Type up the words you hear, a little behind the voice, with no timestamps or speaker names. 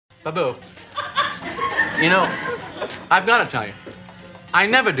Babu, you know, I've got to tell you, I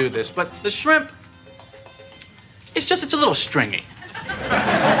never do this, but the shrimp, it's a little stringy.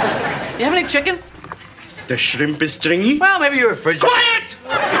 You have any chicken? The shrimp is stringy? Well, maybe your refrigerator. Quiet!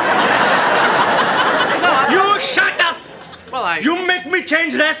 You shut up! Well, You make me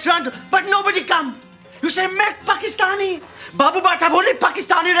change restaurant, but nobody come. You say make Pakistani. Babu Bhat have only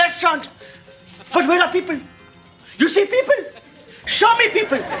Pakistani restaurant. But where are people? You see people? Show me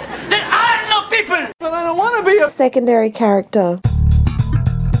people. There are no people. But I don't want to be a secondary character.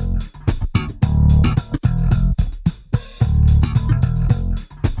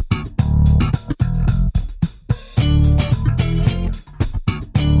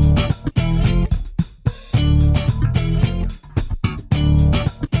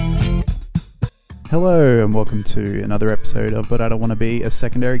 Hello and welcome to another episode of But I Don't Want to Be a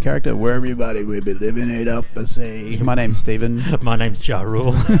Secondary Character, where everybody will be living it up, I say. My name's Stephen. My name's Ja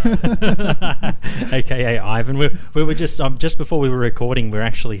Rule, aka Ivan. We were just before we were recording, we were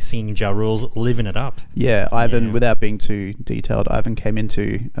actually seeing Ja Rule's "Living It Up." Yeah, Ivan, Yeah. without being too detailed, Ivan came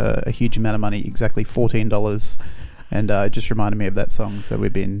into a huge amount of money, exactly $14, and it just reminded me of that song, so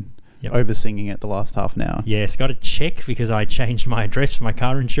we've been over singing it the last half an hour. Yes, got a check because I changed my address for my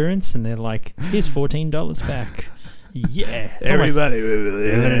car insurance, and they're like, "Here's $14 back." Yeah, it's Everybody will be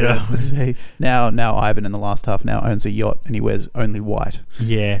living it up, I say. Now Ivan in the last half an hour owns a yacht and he wears only white.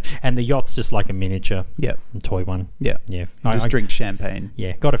 Yeah, and the yacht's just like a miniature, Yep. toy one. Yeah. Yeah, You just drink champagne.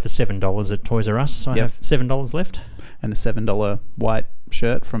 Yeah, got it for $7 at Toys R Us. So I have $7 left. And a $7 white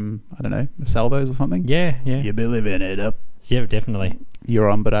shirt from, I don't know, Salvos or something. Yeah. You'll be living it up. Yeah, definitely. You're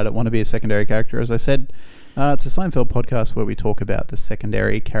on, but I don't want to be a secondary character. As I said, it's a Seinfeld podcast where we talk about the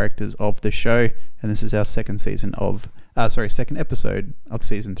secondary characters of the show, and this is our second episode of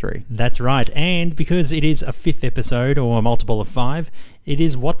season 3. That's right, and because it is a 5th episode, or a multiple of 5, it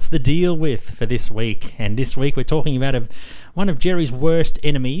is What's the Deal With for this week. And this week we're talking about one of Jerry's worst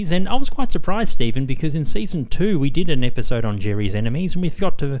enemies, and I was quite surprised, Stephen, because in season 2 we did an episode on Jerry's enemies, and we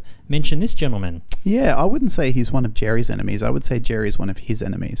forgot to mention this gentleman. Yeah, I wouldn't say he's one of Jerry's enemies. I would say Jerry's one of his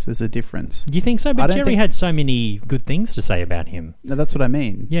enemies. There's a difference. Do you think so? But Jerry had so many good things to say about him. No, that's what I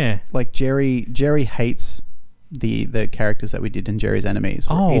mean. Yeah. Like Jerry hates the characters that we did in Jerry's enemies.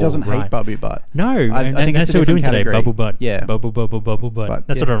 He doesn't hate Babu Butt. No, I think that's it's a what we're doing different today. category. Bubble Butt. Yeah. Bubble Butt.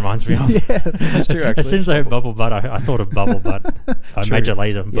 That's what it reminds me of. Yeah, that's true, actually. As soon as I heard Bubble Butt, I thought of Bubble Butt. Major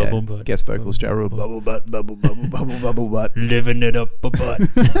laser, Bubble Butt. Guest vocals, Ja Rule. Bubble Butt, Bubble Butt. Living it up, butt.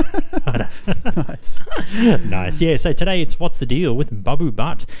 Nice. Nice. Yeah, so today it's What's the Deal with Babu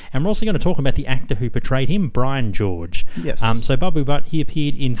Butt, and we're also going to talk about the actor who portrayed him, Brian George. Yes. So Babu Butt, he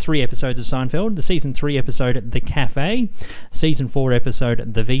appeared in 3 episodes of Seinfeld, the season 3 episode The Cafe, season 4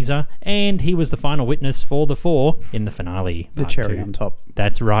 episode The Visa, and he was the final witness for the 4 in the finale. The part cherry 2. on top.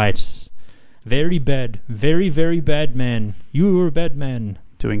 That's right. Very bad. Very, very bad man. You were a bad man.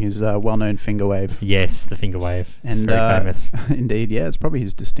 Doing his well-known finger wave. Yes, the finger wave. It's And very famous. Indeed, yeah. It's probably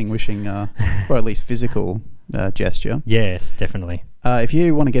his distinguishing, or at least physical gesture. Yes, definitely. If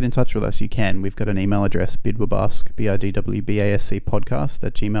you want to get in touch with us, you can. We've got an email address, bidwabask, BIDWBASC podcast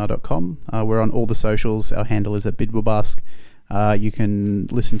 @gmail.com. We're on all the socials. Our handle is @bidwabask. You can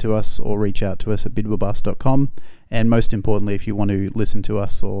listen to us or reach out to us at bidwabask.com. And most importantly, if you want to listen to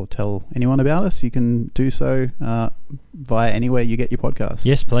us or tell anyone about us, you can do so via anywhere you get your podcasts.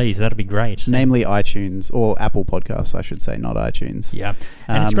 Yes, please. That'd be great. Namely iTunes, or Apple Podcasts, I should say, not iTunes. Yeah.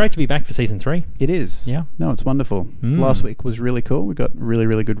 And it's great to be back for season 3. It is. Yeah. No, it's wonderful. Last week was really cool. We got really,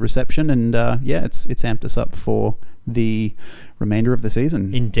 really good reception, and it's amped us up for the remainder of the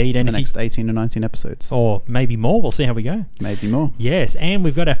season. Indeed. And the next 18 to 19 episodes. Or maybe more. We'll see how we go. Maybe more. Yes. And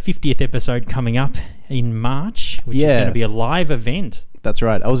we've got our 50th episode coming up in March, which is going to be a live event. That's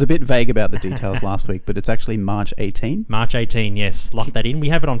right. I was a bit vague about the details last week, but it's actually March 18. March 18, yes. Lock that in. We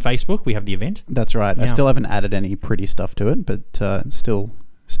have it on Facebook. We have the event. That's right. Yeah. I still haven't added any pretty stuff to it, but it's still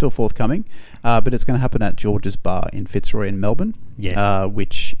forthcoming. But it's going to happen at George's Bar in Fitzroy in Melbourne, Yes.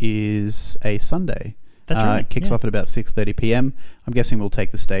 which is a Sunday. That's right. It kicks off at about 6:30 p.m. I'm guessing we'll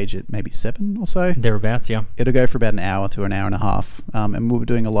take the stage at maybe 7 or so. Thereabouts, yeah. It'll go for about an hour to an hour and a half, and we'll be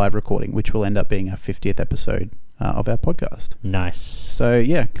doing a live recording, which will end up being our 50th episode of our podcast. Nice. So,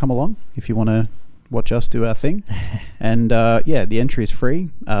 yeah, come along if you want to watch us do our thing. And, the entry is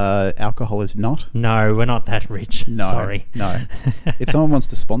free. Alcohol is not. No, we're not that rich. No. Sorry. No. If someone wants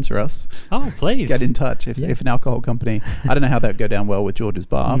to sponsor us, Oh, please. get in touch. If an alcohol company... I don't know how that would go down well with George's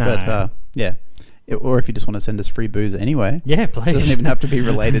Bar, No. but, yeah. Or if you just want to send us free booze anyway. Yeah, please. It doesn't even have to be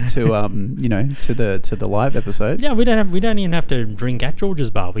related to to the live episode. Yeah, we don't even have to drink at George's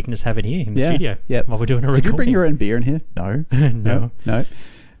Bar. We can just have it here in the studio. Yeah. While we're doing a Did recording. you bring your own beer in here? No. No. No.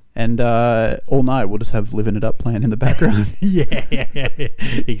 And all night we'll just have Living It Up playing in the background. yeah,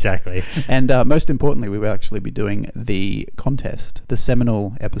 exactly. And most importantly, we will actually be doing the contest, the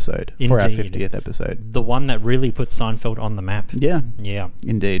seminal episode for our Indeed. 50th episode. The one that really put Seinfeld on the map. Yeah, Yeah.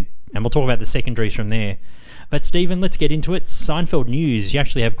 indeed. And we'll talk about the secondaries from there. But Stephen, let's get into it. Seinfeld news. You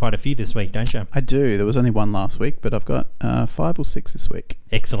actually have quite a few this week, don't you? I do. There was only one last week, but I've got 5 or 6 this week.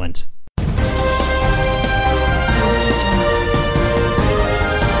 Excellent.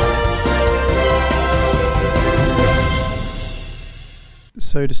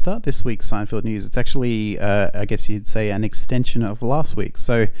 So to start this week's Seinfeld news, it's actually, I guess you'd say, an extension of last week.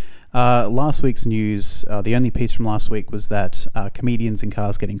 So last week's news, the only piece from last week was that Comedians in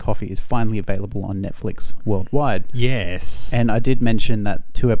Cars Getting Coffee is finally available on Netflix worldwide. Yes. And I did mention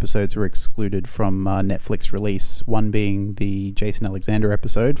that 2 episodes were excluded from Netflix release, one being the Jason Alexander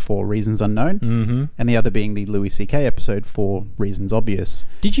episode for reasons unknown, and the other being the Louis C.K. episode for reasons obvious.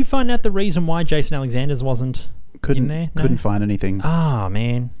 Did you find out the reason why Jason Alexander's wasn't in there? No? Couldn't find anything. Ah,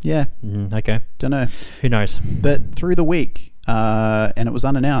 man. Yeah, Okay. don't know. Who knows? But through the week, and it was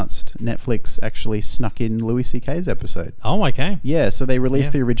unannounced, Netflix actually snuck in Louis C.K.'s episode. Oh, okay. Yeah, so they released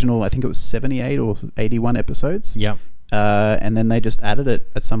Yeah. the original, I think it was 78 or 81 episodes. Yep. And then they just added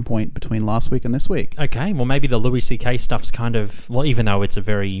it at some point between last week and this week. Okay, well, maybe the Louis C.K. stuff's kind of... Well, even though it's a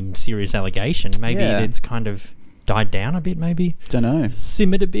very serious allegation, maybe Yeah. it's kind of died down a bit, maybe. Don't know.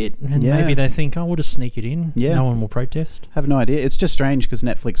 Simmered a bit, and Yeah. maybe they think, oh, we'll just sneak it in. Yeah. No one will protest. Have no idea. It's just strange because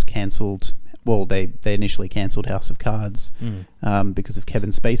Netflix cancelled... Well, they initially cancelled House of Cards because of Kevin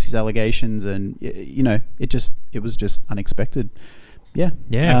Spacey's allegations, and it was just unexpected. Yeah.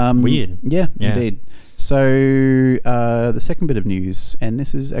 Yeah, weird. Yeah, Yeah. indeed. So the second bit of news, and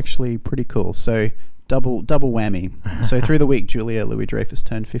this is actually pretty cool. So double whammy. So through the week, Julia Louis-Dreyfus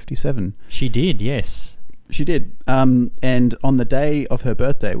turned 57. She did, yes. She did. And on the day of her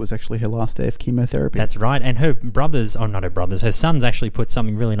birthday was actually her last day of chemotherapy. That's right. And her brothers, oh, not her brothers, her sons actually put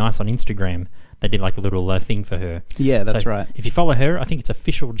something really nice on Instagram. They did like a little thing for her. Yeah, that's So right. If you follow her, I think it's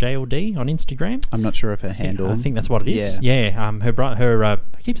official JLD on Instagram. I'm not sure of her handle. I think that's what it is. Yeah. Yeah.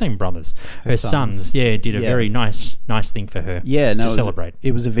 I keep saying brothers. Her sons. Yeah, did a Yeah. very nice thing for her. Yeah, no, to celebrate.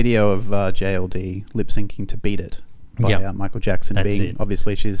 It was a video of JLD lip syncing to "Beat It" by Yep. Michael Jackson. That's being it.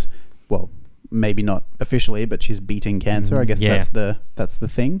 obviously she's maybe not officially, but she's beating cancer. I guess yeah. that's the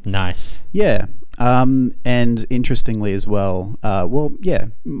thing. Nice. Yeah. And interestingly as well,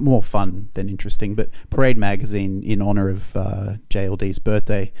 more fun than interesting, but Parade Magazine, in honor of JLD's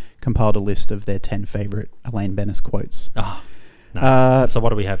birthday, compiled a list of their 10 favorite Elaine Bennis quotes. Oh, nice. So what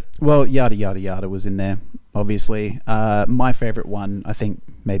do we have? Well, yada yada yada was in there, obviously. My favourite one, I think,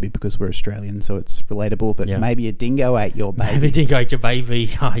 maybe because we're Australian, so it's relatable, but Yeah. maybe a dingo ate your baby. Maybe dingo ate your baby.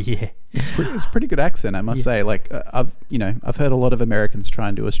 Oh, yeah. It's a pretty good accent, I must say. Like I've heard a lot of Americans try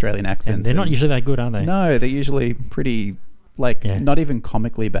and do Australian accents. And they're not usually that good, are they? No, they're usually pretty, Yeah. not even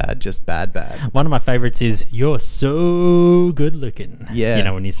comically bad, just bad. One of my favourites is, "You're so good looking." Yeah. You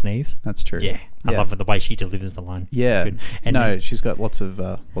know when you sneeze? That's true. Yeah. I love the way she delivers the line. Yeah. It's good. And No, she's got lots of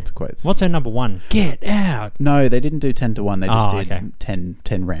quotes. what's her number one? Get out. No, they didn't do 10 to 1. They just Oh, did okay.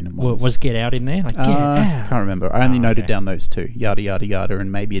 10 random ones. Was Get Out in there? Like, Get Out. Can't remember. I only Oh, noted okay. down those 2. Yada, yada, yada,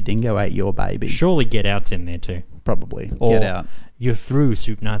 and maybe a dingo ate your baby. Surely Get Out's in there too. Probably. Or Get Out. You're through,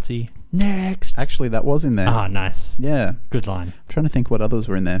 Soup Nazi. Next. Actually, that was in there. Ah, nice. Yeah. Good line. I'm trying to think what others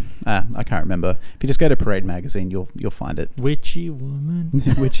were in there. I can't remember. If you just go to Parade Magazine, you'll find it. Witchy woman.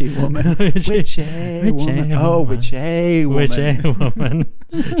 Witchy woman. Witchy woman. Oh, witchy woman. Witchy woman.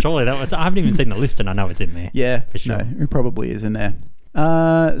 Surely that was... I haven't even seen the list and I know it's in there. Yeah, For sure. no, it probably is in there.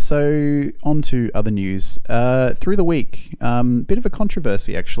 So on to other news. Through the week, bit of a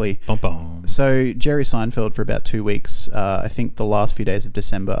controversy actually. Bum, bum. So Jerry Seinfeld for about 2 weeks, I think the last few days of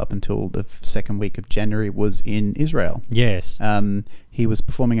December up until the second week of January was in Israel. Yes. He was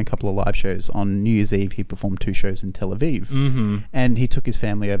performing a couple of live shows. On New Year's Eve, he performed 2 shows in Tel Aviv. Mm-hmm. And he took his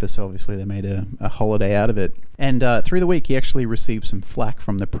family over, so obviously they made a holiday out of it. And through the week, he actually received some flack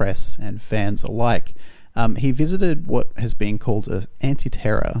from the press and fans alike. He visited what has been called an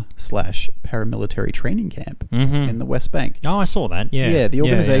anti-terror / paramilitary training camp in the West Bank. Oh, I saw that. Yeah. Yeah, the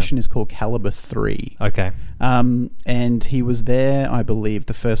organization is called Caliber 3. Okay. And he was there, I believe,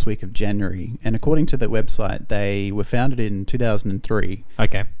 the first week of January. And according to their website, they were founded in 2003.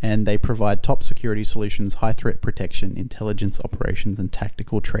 Okay. And they provide top security solutions, high threat protection, intelligence operations, and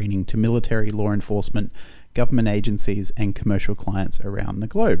tactical training to military, law enforcement, government agencies, and commercial clients around the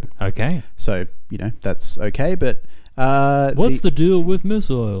globe. Okay. So, that's okay. But What's the deal with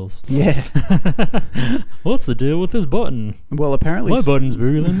missiles? Yeah. What's the deal with this button? Well, apparently... My button's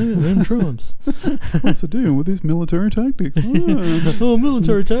bigger than Trump's. What's the deal with these military tactics? Oh,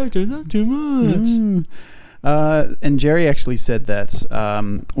 military tactics, that's too much. And Jerry actually said that.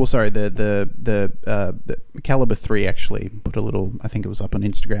 The Caliber 3 actually put a little. I think it was up on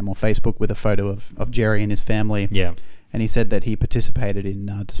Instagram or Facebook with a photo of Jerry and his family. Yeah. And he said that he participated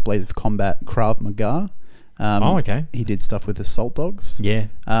in displays of combat Krav Maga. Okay. He did stuff with assault dogs. Yeah.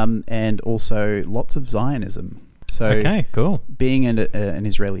 And also lots of Zionism. So okay, cool. Being an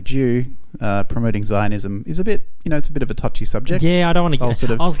Israeli Jew, promoting Zionism is a bit, it's a bit of a touchy subject. Yeah, I don't want to get.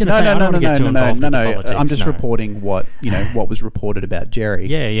 I was going to say I don't want to get too involved with the politics. I'm just reporting what was reported about Jerry.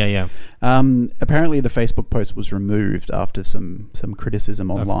 Yeah. Apparently, the Facebook post was removed after some criticism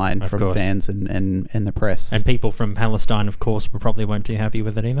online from course. fans and the press. And people from Palestine, of course, probably weren't too happy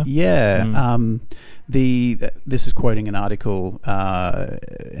with it either. Yeah. This is quoting an article,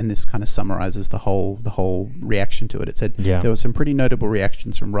 and this kind of summarizes the whole reaction to it. It said there were some pretty notable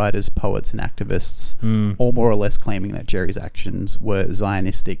reactions from writers, poets, and activists, all more or less claiming that Jerry's actions were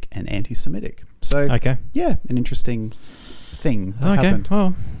Zionistic and anti-Semitic. So, yeah, an interesting thing that happened.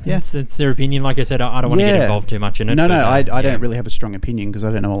 Well, yeah, it's their opinion. Like I said, I don't want to get involved too much in it. No, I don't really have a strong opinion because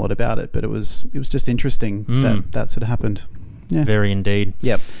I don't know a lot about it. But it was just interesting that sort of happened. Yeah. Very indeed.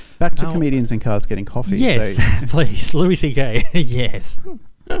 Yep. Back to comedians and cars getting coffee. Yes, so, please, Louis C.K. Yes.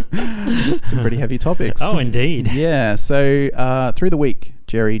 Some pretty heavy topics. Oh, indeed. Yeah. So through the week,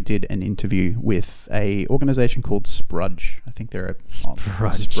 Jerry did an interview with a organisation called Sprudge. I think they're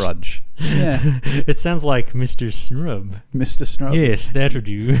Sprudge. Yeah. It sounds like Mr. Snrub. Mr. Snrub. Yes, that'll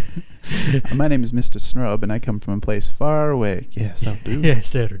do. My name is Mr. Snrub, and I come from a place far away. Yes, that'll do.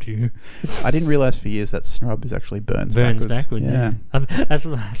 Yes, that'll do. I didn't realise for years that Snrub is actually burns backwards. Yeah. That's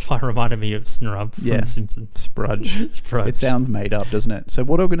why it reminded me of Snrub from The Simpsons. Sprudge. Sprudge. It sounds made up, doesn't it? So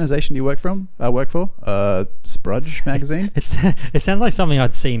what organisation do you work for? Sprudge magazine? It sounds like something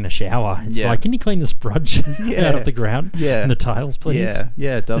I'd see in the shower. It's like, can you clean the sprudge out of the ground? Yeah. And the tiles, please?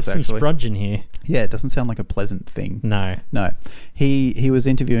 Yeah, it does. There's actually some sprudge in here. Yeah, it doesn't sound like a pleasant thing. No.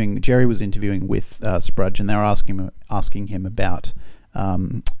 Jerry was interviewing with Sprudge, and they were asking him about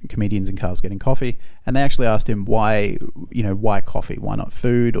comedians and cars getting coffee, and they actually asked him why coffee, why not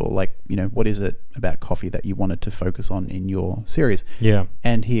food, or what is it about coffee that you wanted to focus on in your series? Yeah.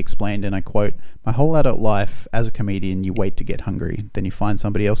 And he explained, and I quote, "My whole adult life as a comedian, you wait to get hungry, then you find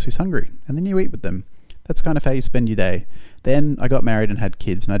somebody else who's hungry, and then you eat with them. That's kind of how you spend your day. Then I got married and had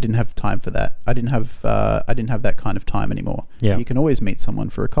kids, and I didn't have time for that. I didn't have that kind of time anymore. Yeah. You can always meet someone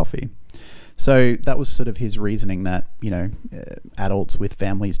for a coffee." So that was sort of his reasoning that, adults with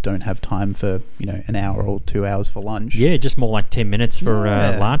families don't have time for, an hour or 2 hours for lunch. Yeah, just more like 10 minutes for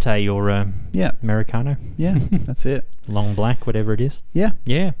a latte or Americano. Yeah, that's it. Long black, whatever it is. Yeah.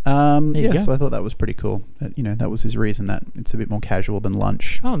 Yeah. So I thought that was pretty cool. That, that was his reason, that it's a bit more casual than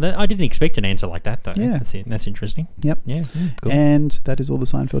lunch. Oh, I didn't expect an answer like that, though. Yeah. That's interesting. Yep. Yeah, cool. And that is all the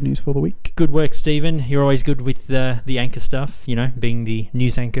Seinfeld news for the week. Good work, Stephen. You're always good with the anchor stuff, being the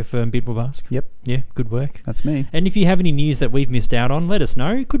news anchor for Bidwellbask. Yep. Yeah, good work. That's me. And if you have any news that we've missed out on, let us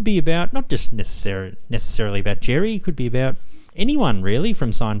know. It could be about, not just necessarily about Jerry, it could be about anyone really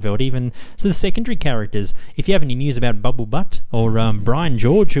from Seinfeld, even the secondary characters. If you have any news about Bubble Butt or Brian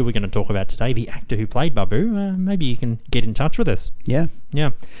George, who we're going to talk about today, the actor who played Babu, maybe you can get in touch with us. Yeah.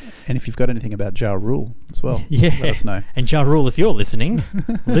 Yeah. And if you've got anything about Ja Rule as well, let us know. And Ja Rule, if you're listening,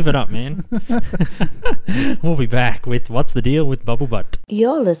 live it up, man. We'll be back with What's the Deal with Bubble Butt.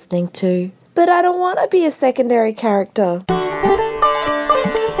 You're listening to But I Don't Want to Be a Secondary Character.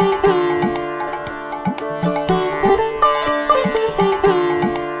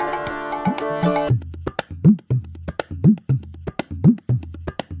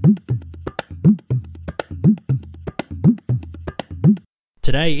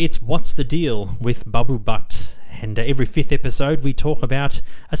 Today it's What's the Deal with Bubble Butt, and every 5th episode we talk about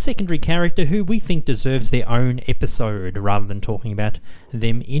a secondary character who we think deserves their own episode rather than talking about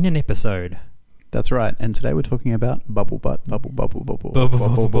them in an episode. That's right, and today we're talking about Bubble Butt. Bubble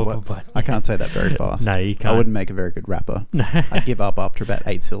Butt. I can't say that very fast. No, you can't. I wouldn't make a very good rapper. I'd give up after about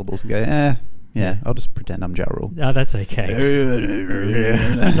 8 syllables and go, yeah, I'll just pretend I'm Ja Rule. Oh, that's okay.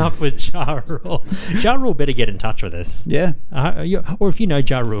 Enough with Ja Rule. Ja Rule better get in touch with us. Yeah. Or if you know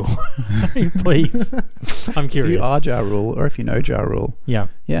Ja Rule, please. I'm curious. If you are Ja Rule, or if you know Ja Rule, yeah,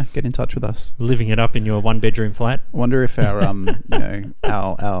 Yeah, get in touch with us. Living it up in your one-bedroom flat. Wonder if our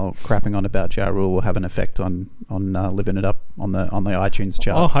our crapping on about Ja Rule will have an effect on living it up on the iTunes Oh,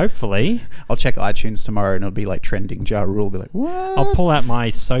 charts. hopefully. I'll check iTunes tomorrow and it'll be like trending. Ja Rule will be like, what? I'll pull out my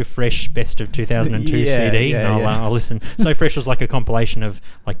So Fresh Best of 2002 Yeah, CD yeah, and yeah. I'll listen. So Fresh was like a compilation of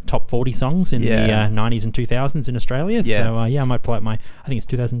like top 40 songs in Yeah. the 90s and 2000s in Australia. Yeah. So I might pull out my, I think it's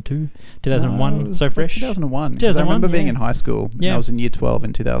 2002, 2001 No, it was So like Fresh. 2001. 'cause I 2001, remember being yeah. in high school. And Yeah. I was in year 12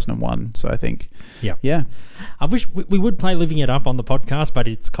 in 2001. So I think, Yeah. yeah. I wish we would play Living It Up on the podcast, but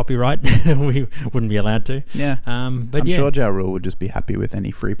it's copyright. We wouldn't be allowed to. Yeah. But I'm yeah. sure Ja Rule would just be happy with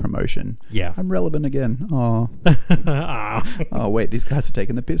any free promotion. Yeah. I'm relevant again. Oh, Ah. oh wait, these guys are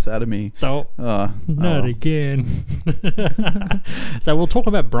taking the piss out of me. So, Oh, not oh. again. So we'll talk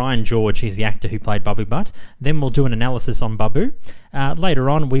about Brian George. He's the actor who played Babu Butt. Then we'll do an analysis on Babu. Later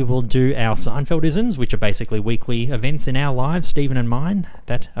on, we will do our Seinfeldisms, which are basically weekly events in our lives, Stephen and mine,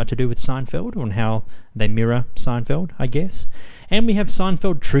 that are to do with Seinfeld and how they mirror Seinfeld, I guess. And we have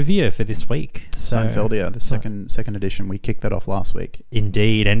Seinfeld trivia for this week. So, Seinfeldia, the second edition. We kicked that off last week.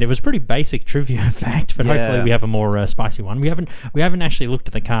 Indeed, and it was pretty basic trivia, in fact. But Yeah. hopefully, we have a more spicy one. We haven't actually looked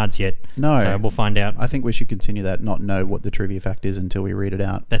at the cards yet. No. So we'll find out. I think we should continue that, not know what the trivia fact is until we read it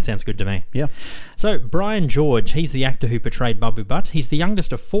out. That sounds good to me. Yeah. So, Brian George, he's the actor who portrayed Babu Butt. He's the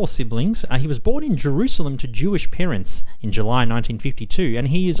youngest of 4 siblings. He was born in Jerusalem to Jewish parents in July 1952, and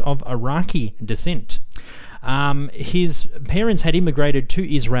he is of Iraqi descent. His parents had immigrated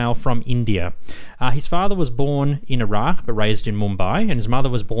to Israel from India. His father was born in Iraq but raised in Mumbai, and his mother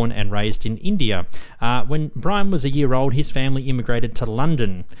was born and raised in India. When Brian was a year old, his family immigrated to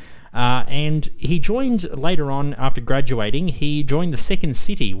London. And he joined later on after graduating. He joined the Second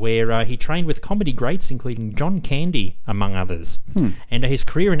City, where he trained with comedy greats, including John Candy, among others. And his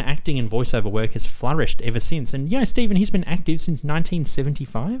career in acting and voiceover work has flourished ever since. And Stephen, he's been active since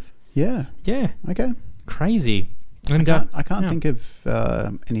 1975. Yeah. Yeah, Okay. crazy. And I can't think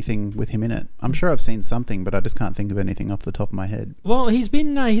of anything with him in it. I'm sure I've seen something, but I just can't think of anything off the top of my head. Well, he's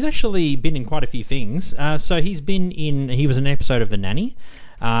actually been in quite a few things. So he was in an episode of The Nanny.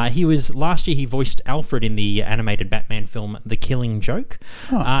 Last year he voiced Alfred in the animated Batman film The Killing Joke.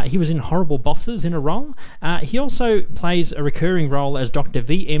 He was in Horrible Bosses in a role. He also plays a recurring role as Dr.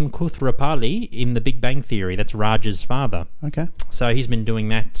 V.M. Kuthrapali in The Big Bang Theory. That's Raj's father. Okay. So he's been doing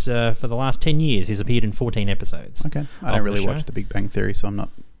that for the last 10 years. He's appeared in 14 episodes. Okay. I of don't really the show. watch The Big Bang Theory, so I'm not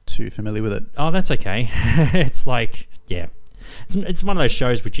too familiar with it. Oh, that's okay. It's like, yeah. It's one of those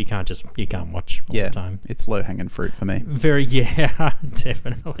shows which you can't watch all Yeah. the time. It's low-hanging fruit for me.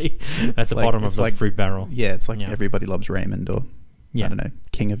 Definitely. At the like- bottom of it's the like- fruit barrel. Yeah, it's like Yeah. Everybody Loves Raymond, or Yeah. I don't know,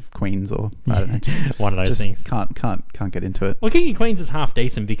 King of Queens, or I don't know. Just, One of those just things. Can't get into it. Well, King of Queens is half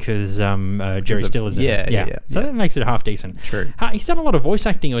decent because Jerry of- Stiller's in it. yeah, So yeah. that makes it half decent. True. He's done a lot of voice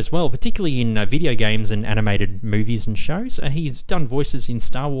acting as well, particularly in video games and animated movies and shows. He's done voices in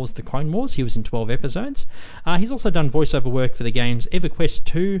Star Wars The Clone Wars. He was in 12 episodes. He's also done voiceover work for the games EverQuest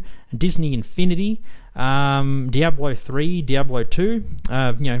 2, Disney Infinity, Diablo 3, Diablo 2,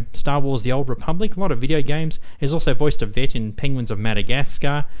 Star Wars The Old Republic, a lot of video games. He's also voiced a vet in Penguins of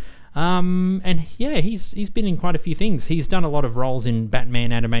Madagascar. And yeah, he's been in quite a few things. He's done a lot of roles in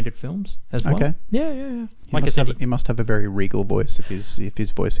Batman animated films as well. Okay. Yeah. He must have a very regal voice if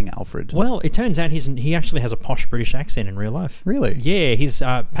he's voicing Alfred. Well, it turns out he actually has a posh British accent in real life. Really? Yeah, his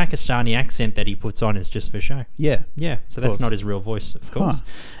Pakistani accent that he puts on is just for show. Yeah. Yeah, so that's course. not his real voice, of course. Huh.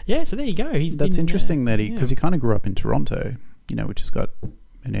 Yeah, so there you go. That's interesting that yeah. because he kind of grew up in Toronto, which has got,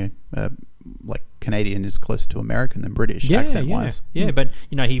 like Canadian is closer to American than British accent wise. Yeah, but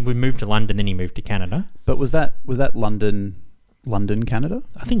he would move to London, then he moved to Canada. But was that London, Canada?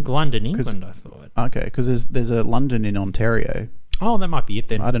 I think London, England, I thought. Okay, because there's a London in Ontario. Oh, that might be it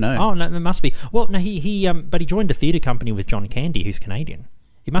then. I don't know. Oh, no, that must be. Well, no, but he joined a theatre company with John Candy, who's Canadian.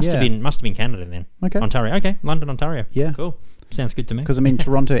 He must have been Canada then. Okay. Ontario. Okay, London, Ontario. Yeah. Cool. Sounds good to me. Because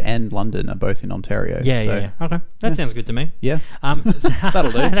Toronto and London are both in Ontario. Yeah. Okay, that sounds good to me. Yeah.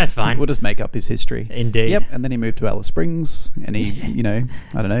 That'll do. That's fine. We'll just make up his history. Indeed. Yep. And then he moved to Alice Springs, and he, I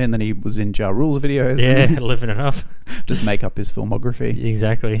don't know, and then he was in Ja Rule's videos. Yeah, living it up. Just make up his filmography.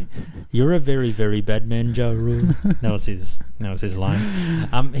 Exactly. You're a very, very bad man, Ja Rule. That was his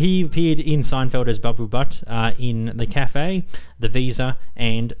line. He appeared in Seinfeld as Babu Butt in The Cafe, The Visa,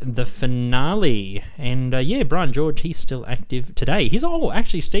 and The Finale. And Brian George, he's still active today.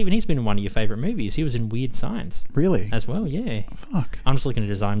 Actually, Stephen, he's been in one of your favourite movies. He was in Weird Science. Really? As well, yeah. Fuck. I'm just looking at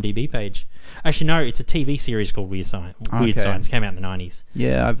his IMDb page. Actually, no, it's a TV series called Weird Science. Weird Okay. Science came out in the 90s.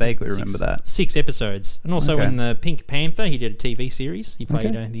 Yeah, I vaguely remember that. 6 episodes. And also Okay. in the Pink Panther, he did a TV series. He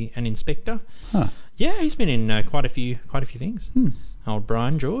played Okay. an inspector. Huh. Yeah, he's been in quite a few things. old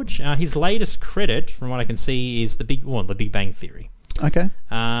Brian George. His latest credit, from what I can see, is the Big Bang Theory. Okay.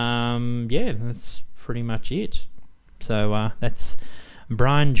 Yeah, that's pretty much it. So that's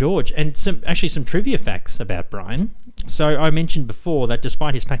Brian George, and some trivia facts about Brian. So I mentioned before that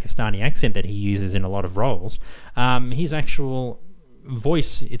despite his Pakistani accent that he uses in a lot of roles, his actual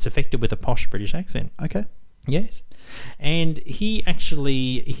voice, it's affected with a posh British accent. Okay. Yes. And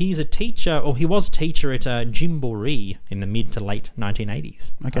he's a teacher, or he was a teacher at Gymboree in the mid to late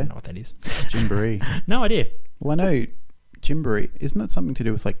 1980s. I Okay. don't know what that is. Gymboree. No idea. Well, I know Gymboree. Isn't that something to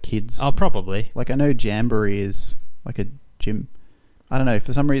do with like kids? Oh, probably. Like I know Jamboree is like a gym. I don't know.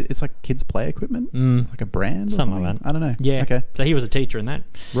 For some reason, it's like kids play equipment, like a brand, or Something like that. I don't know. Yeah. Okay. So he was a teacher in that.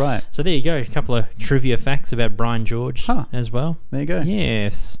 Right. So there you go. A couple of trivia facts about Brian George as well. There you go.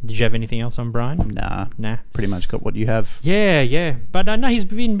 Yes. Did you have anything else on Brian? Nah. Nah. Pretty much got what you have. Yeah. But no, he's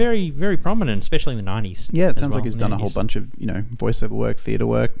been very, very prominent, especially in the 90s. Yeah, it as sounds well. like he's done a whole bunch of, voiceover work, theatre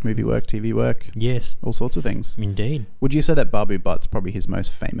work, movie work, TV work, Yes. all sorts of things. Indeed. Would you say that Babu Butt's probably his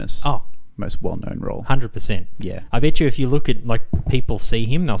most famous, Oh, most well-known role? 100%. Yeah. I bet you if you look at, like, people see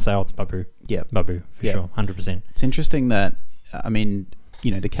him, they'll say, oh, it's Babu. Yeah. Babu, for Yeah. sure. 100%. It's interesting that,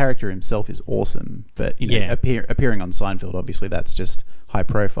 the character himself is awesome, but, Yeah. appearing on Seinfeld, obviously that's just high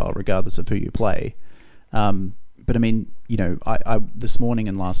profile regardless of who you play. But I this morning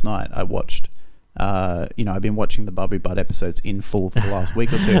and last night I watched, I've been watching the Babu Butt episodes in full for the last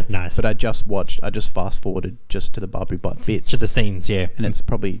week or two. Nice. But I just fast forwarded just to the Babu Butt bits. To the scenes, yeah. And it's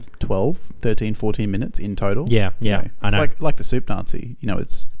probably 12, 13, 14 minutes in total. Yeah, I know. It's like the Soup Nazi.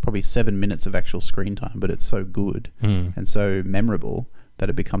 It's probably 7 minutes of actual screen time, but it's so good and so memorable that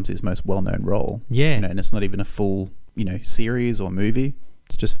it becomes his most well-known role. Yeah. And it's not even a full, series or movie.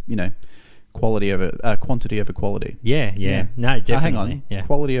 It's just, quantity over quality. Yeah. No, definitely. Hang on. Yeah.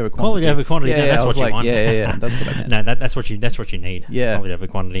 Quality over quantity. Quality over quantity. Yeah, no, that's I was what you want. Yeah. That's what I meant. No, that's what you need. Yeah. Quality over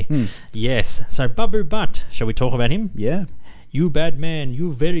quantity. Yes. So Babu Butt, shall we talk about him? Yeah. You bad man,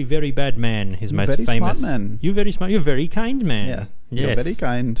 you very, very bad man. His most very famous. smart man. You very smart. You're very kind man. Yeah. Yes. You're very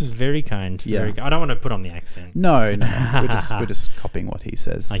kind. Very kind. Yeah. Very, I don't want to put on the accent. No. We're just copying what he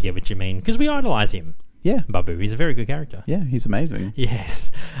says. I get what you mean because we idolize him. Yeah. Babu, he's a very good character. Yeah, he's amazing.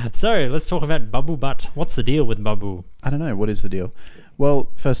 Yes. So let's talk about Babu Butt. What's the deal with Babu? I don't know. What is the deal? Well,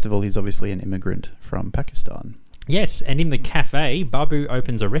 first of all, he's obviously an immigrant from Pakistan. Yes, and in the cafe, Babu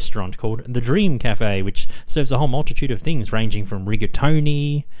opens a restaurant called The Dream Cafe, which serves a whole multitude of things, ranging from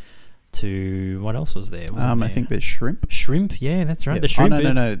rigatoni to... What else was there? I think there's shrimp. Shrimp, yeah, that's right. Yeah. The shrimp.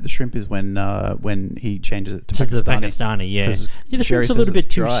 No. The shrimp is when he changes it to To the Pakistani. Pakistani, yeah. 'Cause Yeah, the Jerry shrimp's a says little bit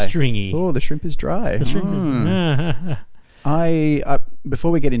it's too dry. stringy. Oh, the shrimp is dry. The shrimp. I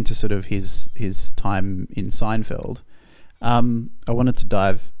before we get into sort of his time in Seinfeld, I wanted to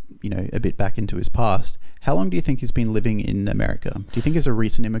dive, a bit back into his past. How long do you think he's been living in America? Do you think he's a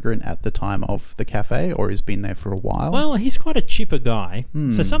recent immigrant at the time of the cafe, or he's been there for a while? Well, he's quite a chipper guy,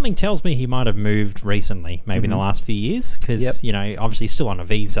 so something tells me he might have moved recently, maybe in the last few years, because, Yep. obviously still on a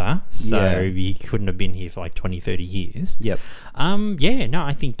visa, so Yeah. he couldn't have been here for like 20, 30 years. Yep.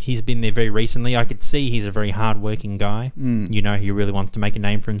 I think he's been there very recently. I could see he's a very hard-working guy. He really wants to make a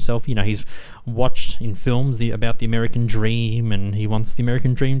name for himself. He's watched in films about the American dream, and he wants the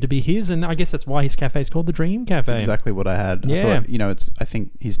American dream to be his, and I guess that's why his cafe is called the Dream Cafe. That's exactly what I had. Yeah. I thought, I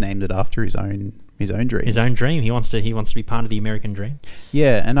think he's named it after his own dreams. His own dream. He wants to be part of the American dream.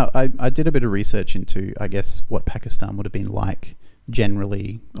 Yeah, and I did a bit of research into, I guess, what Pakistan would have been like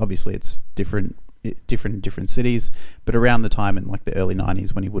generally. Obviously, it's different in different cities, but around the time in like the early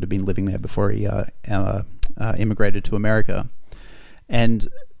 90s when he would have been living there before he immigrated to America. And,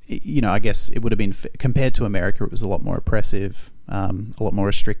 I guess it would have been, compared to America, it was a lot more oppressive, a lot more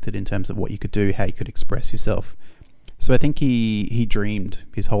restricted in terms of what you could do, how you could express yourself. So I think he dreamed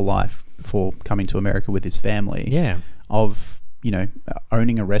his whole life before coming to America with his family of,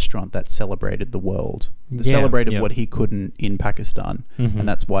 owning a restaurant that celebrated the world, that celebrated what he couldn't in Pakistan. And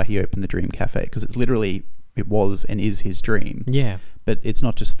that's why he opened the Dream Cafe, because it was and is his dream. Yeah. But it's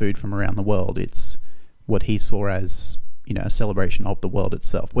not just food from around the world, it's what he saw as, a celebration of the world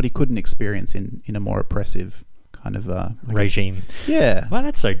itself, what he couldn't experience in a more oppressive kind of regime. Yeah. Well,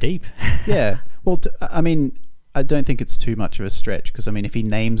 that's so deep. Yeah. Well, I don't think it's too much of a stretch, because if he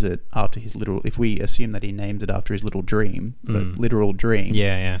names it after if we assume that he named it after his little dream, the literal dream,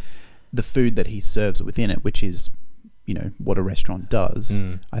 the food that he serves within it, which is, what a restaurant does,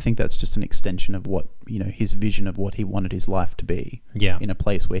 I think that's just an extension of what, his vision of what he wanted his life to be, in a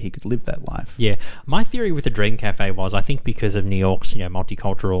place where he could live that life. Yeah. My theory with the Dream Cafe was, I think because of New York's,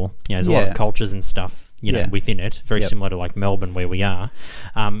 multicultural, there's a lot of cultures and stuff, you know, within it, very Yep. similar to like Melbourne where we are.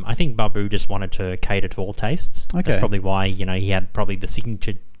 I think Babu just wanted to cater to all tastes. Okay. That's probably why, you know, he had probably the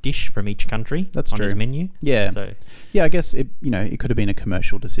signature dish from each country That's on true. his menu. Yeah. So Yeah, I guess it could have been a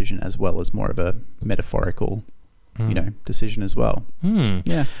commercial decision as well as more of a metaphorical, decision as well.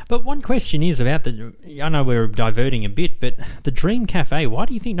 Yeah. But one question is about I know we're diverting a bit, but the Dream Cafe, why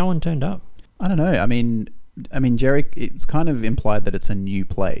do you think no one turned up? I don't know. I mean, Jerry, it's kind of implied that it's a new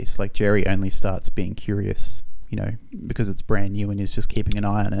place. Like Jerry only starts being curious, because it's brand new and he's just keeping an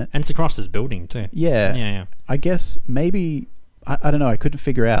eye on it. And it's across this building too. Yeah. Yeah. I guess maybe, I don't know, I couldn't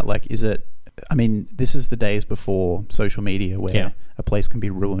figure out, like, is it, this is the days before social media where a place can be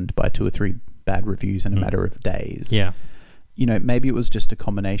ruined by 2 or 3 bad reviews in a matter of days. Yeah. Maybe it was just a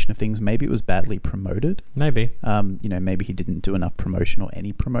combination of things. Maybe it was badly promoted. Maybe. Maybe he didn't do enough promotion or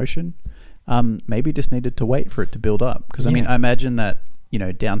any promotion. Maybe he just needed to wait for it to build up. Because, I imagine that,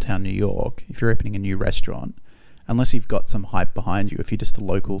 downtown New York, if you're opening a new restaurant, unless you've got some hype behind you, if you're just a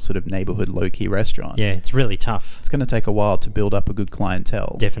local sort of neighborhood low-key restaurant, Yeah, it's really tough. it's going to take a while to build up a good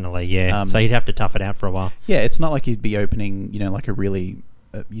clientele. Definitely, yeah. So you'd have to tough it out for a while. Yeah, it's not like you'd be opening, like a really,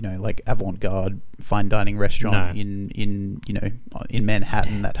 like avant-garde fine dining restaurant No. in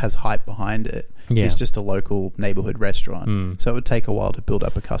Manhattan that has hype behind it. Yeah. It's just a local neighborhood restaurant. So it would take a while to build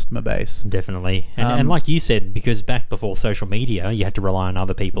up a customer base. Definitely. And like you said, because back before social media, you had to rely on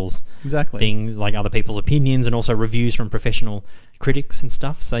other people's Exactly. like other people's opinions and also reviews from professional critics and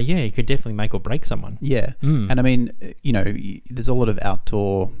stuff. So yeah, you could definitely make or break someone. Yeah. And there's a lot of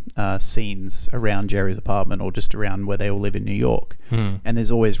outdoor scenes around Jerry's apartment or just around where they all live in New York. And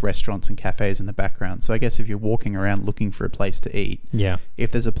there's always restaurants and cafes in the background. So I guess if you're walking around looking for a place to eat, Yeah.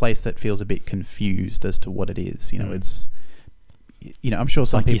 if there's a place that feels a bit confused as to what it is, it's, I'm sure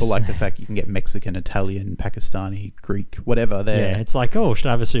some Like people you like the fact you can get Mexican, Italian, Pakistani, Greek, whatever there. Yeah, it's like, oh, should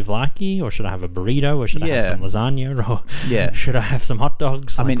I have a souvlaki, or should I have a burrito, or should I have Yeah. some lasagna, or Yeah. should I have some hot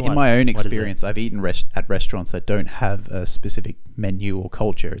dogs? I Like, mean, in what- my own what is it? experience, I've eaten at restaurants that don't have a specific menu or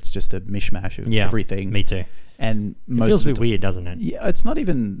culture. It's just a mishmash of Yeah, everything. Me too. And It most feels of a the bit weird, doesn't it? Yeah, it's not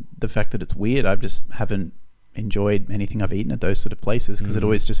even the fact that it's weird. I just haven't enjoyed anything I've eaten at those sort of places because it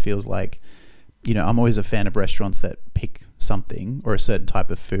always just feels like, I'm always a fan of restaurants that pick something or a certain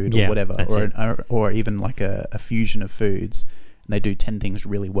type of food Yeah, or whatever, that's it. or even like a fusion of foods. And they do 10 things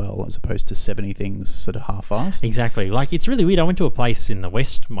really well as opposed to 70 things sort of half-assed. Exactly. Like, it's really weird. I went to a place in the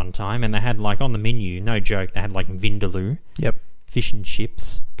West one time, and they had, like, on the menu, no joke, they had, like, vindaloo, Yep. fish and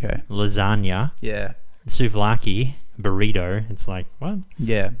chips, Okay. lasagna, Yeah. souvlaki, burrito. It's like, what?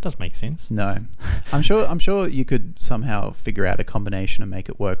 Yeah. Does make sense. No, I'm sure you could somehow figure out a combination and make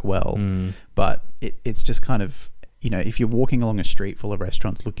it work well. But it's just kind of, if you're walking along a street full of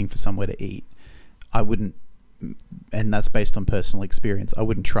restaurants looking for somewhere to eat, I wouldn't, and that's based on personal experience, I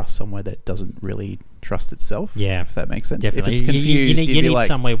wouldn't trust somewhere that doesn't really trust itself. Yeah. If that makes sense. Definitely. If it's confused, you need, you'd you be need like,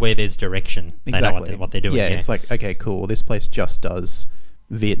 somewhere where there's direction. They exactly know what they're doing. Yeah, it's like, okay, cool. This place just does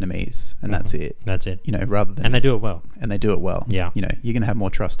Vietnamese, and that's it. That's it. Rather than And they do it well. and they do it well. Yeah. You're gonna have more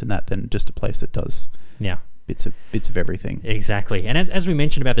trust in that than just a place that does Yeah. bits of everything. Exactly. And as we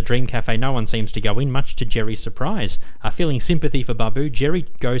mentioned about the Dream Cafe, no one seems to go in, much to Jerry's surprise. Feeling sympathy for Babu, Jerry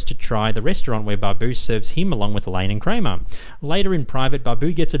goes to try the restaurant where Babu serves him along with Elaine and Kramer. Later in private,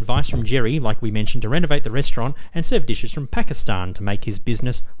 Babu gets advice from Jerry, like we mentioned, to renovate the restaurant and serve dishes from Pakistan to make his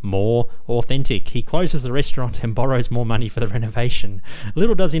business more authentic. He closes the restaurant and borrows more money for the renovation.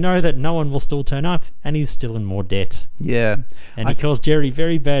 Little does he know that no one will still turn up and he's still in more debt. Yeah. And he calls Jerry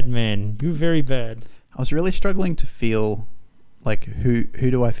very bad man. You're very bad. I was really struggling to feel like who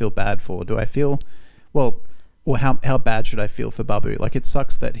do I feel bad for? Do I feel or how bad should I feel for Babu? Like, it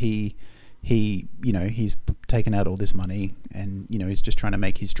sucks that he's taken out all this money and he's just trying to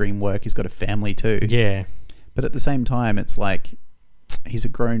make his dream work. He's got a family too. Yeah. But at the same time, it's like he's a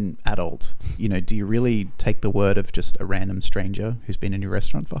grown adult. Do you really take the word of just a random stranger who's been in your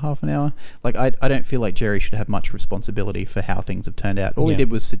restaurant for half an hour? Like, I don't feel like Jerry should have much responsibility for how things have turned out. All he Yeah.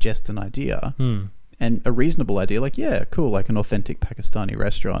 did was suggest an idea. And a reasonable idea, like, yeah, cool, like an authentic Pakistani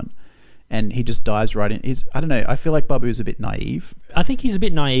restaurant. And he just dives right in. I don't know, I feel like Babu's a bit naive. I think he's a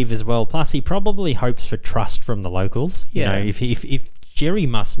bit naive as well. Plus, he probably hopes for trust from the locals. Yeah. If Jerry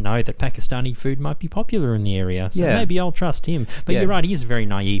must know that Pakistani food might be popular in the area, so Yeah. maybe I'll trust him. But Yeah. you're right, he is very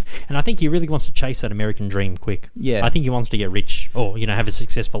naive, and I think he really wants to chase that American dream quick. Yeah. I think he wants to get rich or have a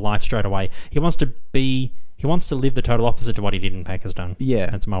successful life straight away. He wants to live the total opposite to what he did in Pakistan. Yeah.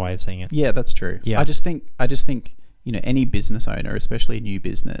 That's my way of seeing it. Yeah, that's true. Yeah. I just think any business owner, especially a new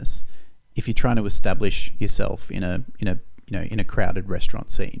business, if you're trying to establish yourself in a crowded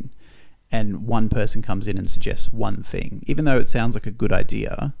restaurant scene, and one person comes in and suggests one thing, even though it sounds like a good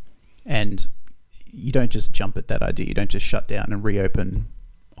idea, and you don't just jump at that idea. You don't just shut down and reopen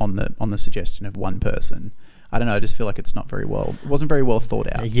on the suggestion of one person. I don't know. I just feel like it wasn't very well thought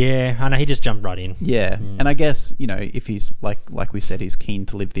out. Yeah, I know. He just jumped right in. Yeah, and I guess, you know, if he's like we said, he's keen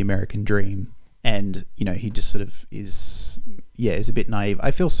to live the American dream, and, you know, he just sort of is a bit naive.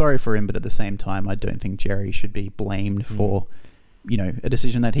 I feel sorry for him, but at the same time, I don't think Jerry should be blamed for, you know, a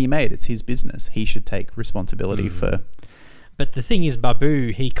decision that he made. It's his business. He should take responsibility for. But the thing is,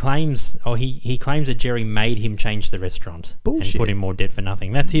 Babu, he claims that Jerry made him change the restaurant Bullshit. and put him more debt for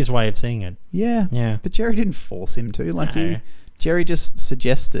nothing. That's his way of seeing it. Yeah, Yeah. But Jerry didn't force him to. Like No. Jerry just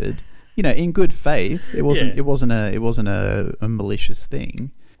suggested, you know, in good faith. It wasn't. Yeah. It wasn't a malicious thing.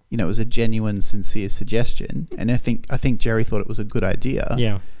 You know, it was a genuine, sincere suggestion, and I think Jerry thought it was a good idea.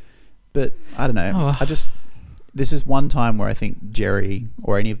 Yeah. But I don't know. Oh. This is one time where I think Jerry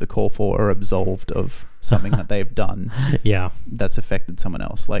or any of the call for are absolved of something that they've done Yeah. that's affected someone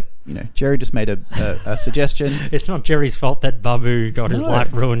else. Like, you know, Jerry just made a suggestion. It's not Jerry's fault that Babu got his No.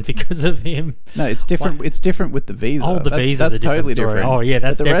 life ruined because of him. No, it's different. What? It's different with the visa. Oh, the visa's that's a different totally story. different. Oh, yeah,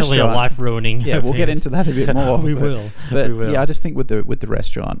 that's But the definitely a restaurant- life-ruining Yeah, we'll get event. into that a bit more. We but- will. But We will. yeah, I just think with the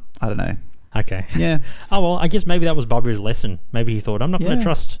restaurant, I don't know. Okay. Yeah. Oh, well, I guess maybe that was Babu's lesson. Maybe he thought, I'm not going Yeah. to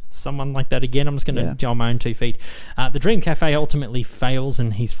trust someone like that again. I'm just going to Yeah. go on my own 2 feet. The Dream Cafe ultimately fails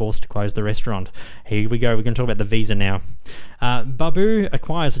and he's forced to close the restaurant. Here we go. We're going to talk about the visa now. Babu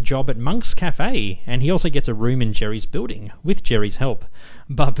acquires a job at Monk's Cafe and he also gets a room in Jerry's building with Jerry's help.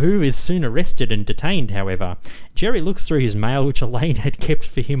 Babu is soon arrested and detained, however. Jerry looks through his mail, which Elaine had kept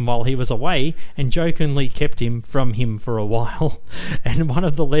for him while he was away, and jokingly kept him from him for a while. And one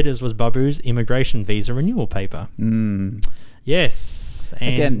of the letters was Babu's immigration visa renewal paper. Yes.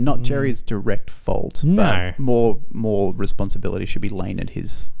 And Again, not Jerry's direct fault. No. But more responsibility should be laying at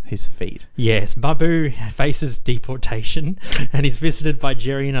his feet. Yes, Babu faces deportation and is visited by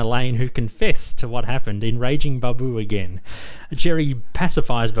Jerry and Elaine, who confess to what happened, enraging Babu again. Jerry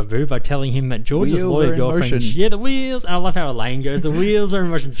pacifies Babu by telling him that George's Wheels lawyer are in girlfriend... motion. Yeah, the wheels... I love how Elaine goes, the wheels are in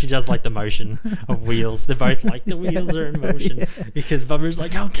motion. She does like the motion of wheels. They're both like, the wheels are in motion. Yeah. Because Babu's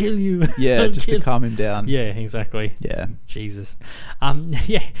like, I'll kill you. Yeah, I'll just to kill-" calm him down. Yeah, exactly. Yeah. Jesus.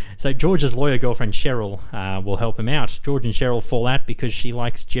 Yeah, so George's lawyer girlfriend Cheryl will help him out. George and Cheryl fall out because she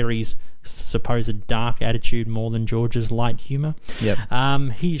likes Jerry's supposed dark attitude more than George's light humour. Yep.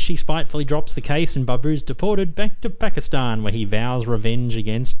 She spitefully drops the case and Babu's deported back to Pakistan, where he vows revenge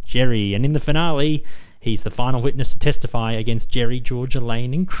against Jerry. And in the finale, he's the final witness to testify against Jerry, George,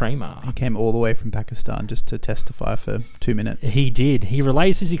 Elaine and Kramer. He came all the way from Pakistan just to testify for 2 minutes. He did. He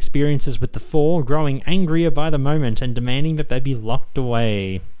relays his experiences with the four, growing angrier by the moment and demanding that they be locked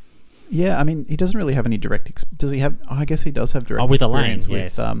away. Yeah, I mean, he doesn't really have any direct... does he have... I guess he does have direct with Elaine,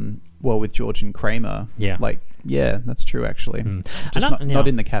 experience with... yes. with George and Kramer. Yeah. Like, yeah, that's true, actually. Just not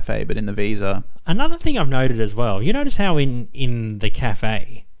in the cafe, but in the visa. Another thing I've noted as well, you notice how in the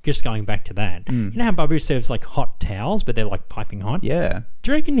cafe, just going back to that, you know how Babu serves like hot towels, but they're like piping hot? Yeah.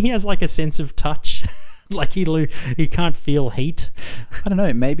 Do you reckon he has like a sense of touch? Like he can't feel heat? I don't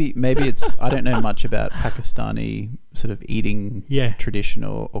know. Maybe it's... I don't know much about Pakistani sort of eating tradition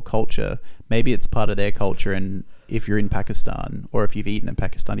or culture. Maybe it's part of their culture, and if you're in Pakistan or if you've eaten at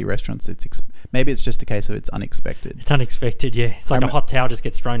Pakistani restaurants, maybe it's just a case of it's unexpected. It's unexpected, yeah. It's like a hot towel just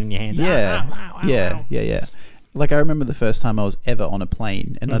gets thrown in your hands. Yeah. Ow. Yeah. Like, I remember the first time I was ever on a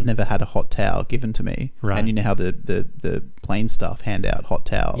plane and I'd never had a hot towel given to me. Right. And you know how the plane staff hand out hot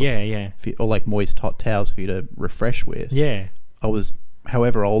towels? Yeah. Or like moist hot towels for you to refresh with. Yeah. I was,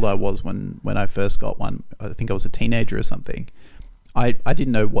 however old I was when I first got one, I think I was a teenager or something. I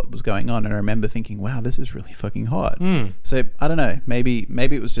didn't know what was going on, and I remember thinking, wow, this is really fucking hot. So, I don't know, maybe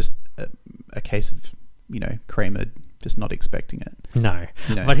it was just a case of, you know, Kramer just not expecting it. No.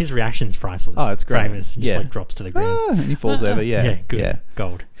 You know. But his reaction's priceless. Oh, it's great. Kramer's just Yeah. like drops to the ground. And he falls over, yeah. Yeah, good. Yeah.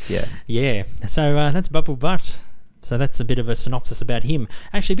 Gold. Yeah. Yeah. So that's Babu Butt. So that's a bit of a synopsis about him.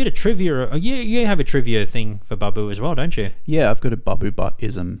 Actually, a bit of trivia. You have a trivia thing for Babu as well, don't you? Yeah, I've got a Babu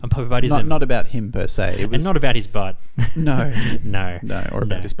Butt-ism. A Babu Butt-ism. Not about him per se. It was And not about his butt. No. No. No, or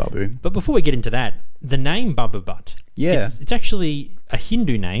about his Babu. But before we get into that, the name Babu Butt. Yeah. It's actually a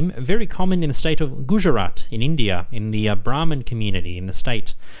Hindu name, very common in the state of Gujarat in India, in the Brahmin community in the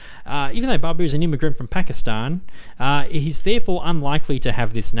state. Even though Babu is an immigrant from Pakistan, he's therefore unlikely to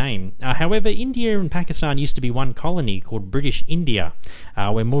have this name. However, India and Pakistan used to be one colony called British India,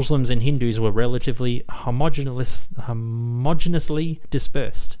 where Muslims and Hindus were relatively homogeneously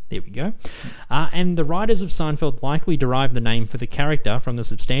dispersed. There we go. And the writers of Seinfeld likely derived the name for the character from the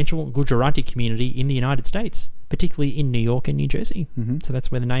substantial Gujarati community in the United States, particularly in New York and New Jersey. So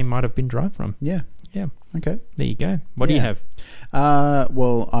that's where the name might have been derived from. Yeah. Yeah. Okay. There you go. What do you Yeah. have?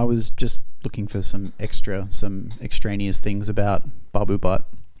 Well, I was just looking for some extraneous things about Babu Butt,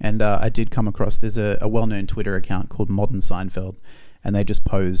 and I did come across, there's a well-known Twitter account called Modern Seinfeld, and they just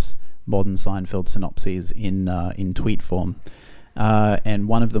pose modern Seinfeld synopses in tweet form. And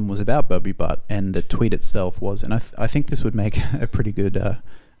one of them was about Babu Butt, and the tweet itself was, and I think this would make a pretty good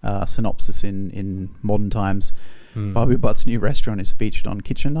synopsis in modern times. Babu Butt's new restaurant is featured on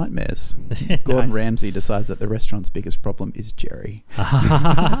Kitchen Nightmares. Gordon Nice. Ramsay decides that the restaurant's biggest problem is Jerry.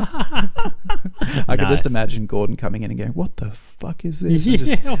 I could just Nice. imagine Gordon coming in and going, "What the fuck is this?" And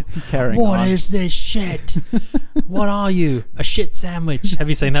just Yeah. carrying What on. is this shit? What are you? A shit sandwich? Have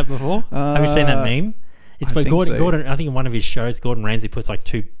you seen that before? Have you seen that meme? It's I where think Gordon. so. Gordon. I think in one of his shows, Gordon Ramsay puts like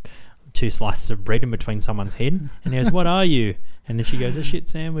two slices of bread in between someone's head, and he goes, "What are you?" And then she goes, "A shit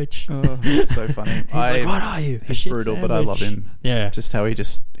sandwich." Oh, it's so funny. He's like, "What are you? A He's shit brutal, but I love sandwich." him. Yeah. Just how he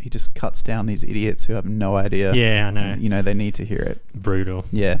just cuts down these idiots who have no idea. Yeah, I know. And, you know, they need to hear it. Brutal.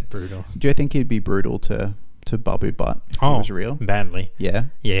 Yeah. Brutal. Do you think he'd be brutal to Babu Butt if he was real? Badly. Yeah.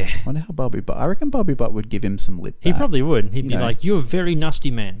 Yeah. I wonder how Babu Butt. I reckon Babu Butt would give him some lip. He back. probably would. He'd You be know. like, "You're a very nasty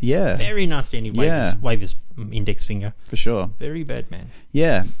man." Yeah. Very nasty. And he'd Yeah. wave his index finger. For sure. Very bad man.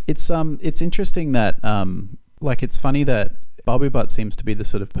 Yeah, it's interesting that like it's funny that Babu Butt seems to be the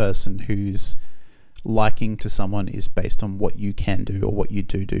sort of person whose liking to someone is based on what you can do or what you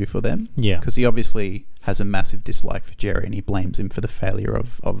do for them. Yeah. Because he obviously has a massive dislike for Jerry, and he blames him for the failure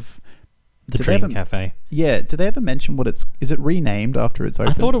of The Do they Dream ever- Cafe. Yeah, do they ever mention what it's? Is it renamed after it's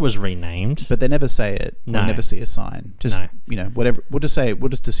open? I thought it was renamed. but they never say it. No. We never see a sign. Just No. whatever. We'll just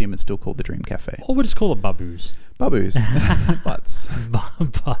assume it's still called the Dream Cafe. Or we'll just call it Babu's. Babu's, butts,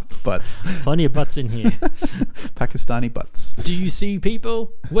 Butts. butts, Plenty of butts in here. Pakistani butts. Do you see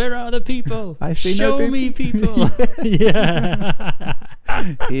people? Where are the people? I see Show no me people. people. Yeah.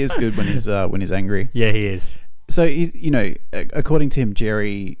 He is good when he's angry. Yeah, he is. So according to him,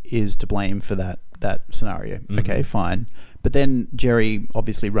 Jerry is to blame for that scenario. Mm-hmm. Okay, fine. But then Jerry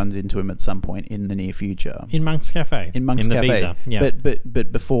obviously runs into him at some point in the near future. In Monk's Cafe. In Monk's the Cafe. Visa. Yeah.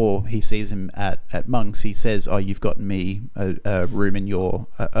 But before he sees him at Monk's, he says, "Oh, you've gotten me a room in your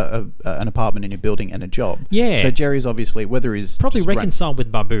an apartment in your building and a job." Yeah. So Jerry's obviously, whether he's Probably just reconciled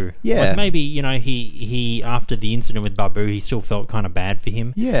with Babu. Yeah. Like maybe, he after the incident with Babu, he still felt kind of bad for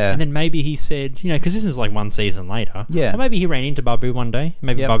him. Yeah. And then maybe he said, because this is like one season later. Yeah. Or maybe he ran into Babu one day.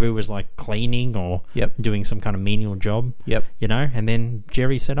 Maybe Yep. Babu was like cleaning or Yep. doing some kind of menial job. Yep. And then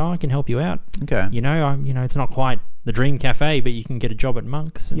Jerry said, "Oh, I can help you out. Okay. It's not quite the Dream Cafe, but you can get a job at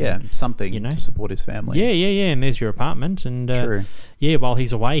Monk's." And Yeah, something you know. to support his family. Yeah, and there's your apartment, and True. while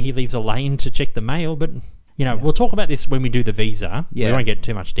he's away, he leaves Elaine to check the mail. But we'll talk about this when we do the visa. Yeah. We won't get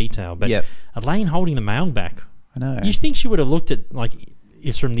too much detail, but Yep. Elaine holding the mail back. I know. You think she would have looked at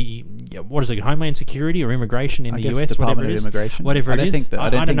it's from the Homeland Security or Immigration in I the guess US, Department whatever it of is. Immigration. Whatever I it don't is. think that, I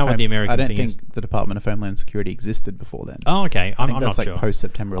don't know what the American I don't thing is. think the Department of Homeland Security existed before then. Oh, okay. I I'm think that's not like sure. post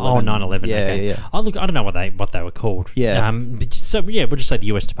September Oh, 11. 9/11. Yeah, okay. yeah. I don't know what they were called. Yeah. We'll just say the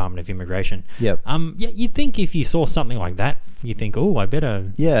US Department of Immigration. Yep. You'd think if you saw something like that, you think, "Oh, I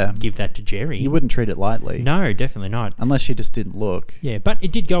better Yeah. give that to Jerry." You wouldn't treat it lightly. No, definitely not. Unless she just didn't look. Yeah, but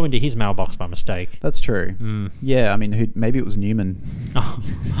it did go into his mailbox by mistake. That's true. Mm. Yeah, I mean, maybe it was Newman. Oh,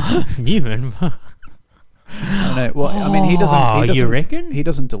 Newman. I don't know. Well, I mean, he doesn't. Oh, He doesn't you reckon? He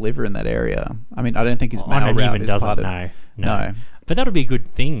doesn't deliver in that area. I mean, I don't think his Oh, mail no, route Newman is doesn't. part of. No. But that'll be a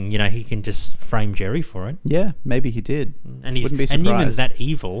good thing. He can just frame Jerry for it. Yeah, maybe he did. And he's Wouldn't be and Newman's surprised. that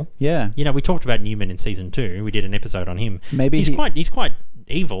evil. Yeah. We talked about Newman in season 2. We did an episode on him. Maybe he's he- quite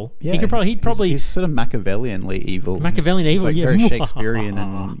evil. Yeah, He'd probably he's sort of Machiavellianly evil. Machiavellian He's evil. like Yeah, very Shakespearean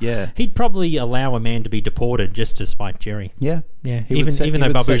and yeah, He'd probably allow a man to be deported just to spite Jerry. yeah, Yeah, He would even set- even he though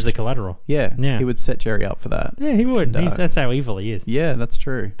would Babu's set- the collateral. yeah, Yeah. He would set Jerry up for that. Yeah, he would. No. That's how evil he is. Yeah, that's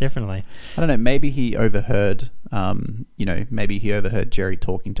true. Definitely. I don't know. Maybe he overheard. Maybe he overheard Jerry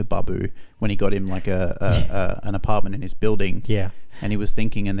talking to Babu when he got him like an apartment in his building. Yeah. And he was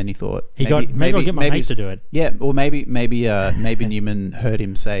thinking, and then he thought, Maybe I'll get my mate to do it. Yeah, or maybe Newman heard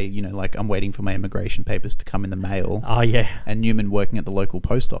him say, like, I'm waiting for my immigration papers to come in the mail. Oh yeah. And Newman, working at the local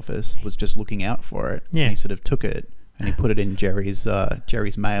post office, was just looking out for it. Yeah. And he sort of took it and he put it in Jerry's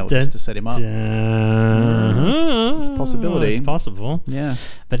mail just to set him up. It's a possibility. It's possible. Yeah.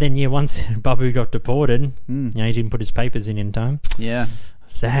 But then, once Babu got deported, Mm. he didn't put his papers in time. Yeah.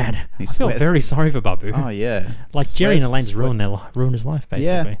 Sad. He I felt swears. very sorry for Babu. Oh, yeah. Like Jerry and Swears- Elaine's swear- ruined his life,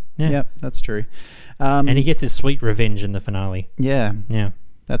 Yeah. basically. Yeah, that's true. And he gets his sweet revenge in the finale. Yeah. Yeah.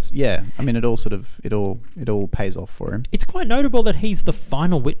 I mean, it all pays off for him. It's quite notable that he's the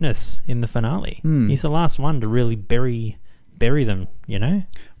final witness in the finale. Hmm. He's the last one to really bury bury them, you know?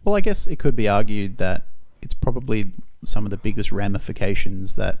 Well, I guess it could be argued that it's probably some of the biggest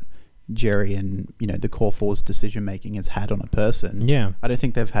ramifications that Jerry and, you know, the Core 4's decision making has had on a person. Yeah. I don't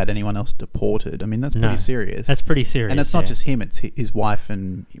think they've had anyone else deported. I mean, that's No. pretty serious. That's pretty serious. And it's not yeah. just him, it's his wife,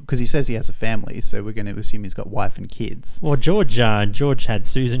 and because he says he has a family, so we're going to assume he's got wife and kids. Well, George had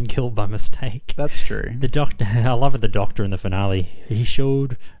Susan killed by mistake. That's true. The doctor, I love it, the doctor in the finale. He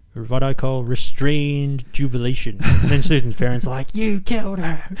showed what I call restrained jubilation. And then Susan's parents are like, you killed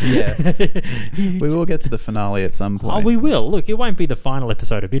her. Yeah. We will get to the finale at some point. Oh, we will. Look, it won't be the final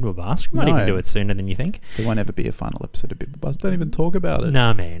episode of Bidwabask. We might No. even do it sooner than you think. There won't ever be a final episode of Big Buzz. Don't even talk about it.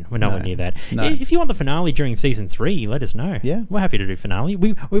 Nah, man, we're nowhere No. near that. No. If you want the finale during season 3, let us know. Yeah. We're happy to do finale.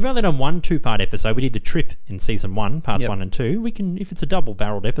 We've only done one 2-part episode. We did the trip in season 1, parts Yep. 1 and 2. We can, if it's a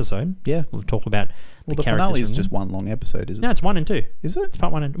double-barreled episode, Yeah. we'll talk about Well, the the finale characters is in just them. one long episode, is it? No, it's 1 and 2. Is it? It's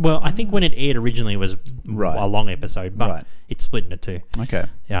part 1 and... Well, I think when it aired originally it was Right. a long episode, but Right. it's split into 2 Okay.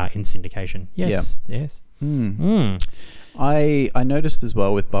 in syndication. Yes, yes. I noticed as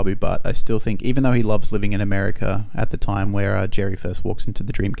well with Bobby Butt, I still think, even though he loves living in America at the time where Jerry first walks into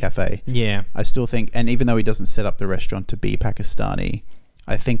the Dream Cafe, Yeah. I still think, and even though he doesn't set up the restaurant to be Pakistani,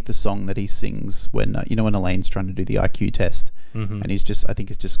 I think the song that he sings when, when Elaine's trying to do the IQ test, and I think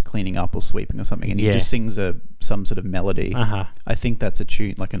he's just cleaning up or sweeping or something, and he Yeah. just sings some sort of melody. Uh-huh. I think that's a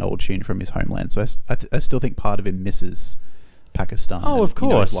tune, like an old tune from his homeland. So I still think part of him misses Pakistan. Oh, and, of his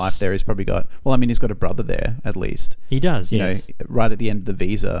course. life there. He's probably got, well, I mean, he's got a brother there, at least. He does, You yes. know, right at the end of the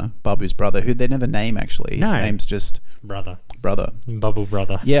visa, Babu's brother, who they never name, actually. His No. name's just Brother. Brother. Bubble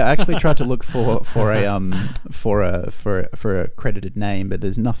brother. Yeah, I actually tried to look for a credited name, but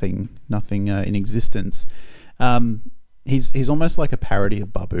there's nothing in existence. He's almost like a parody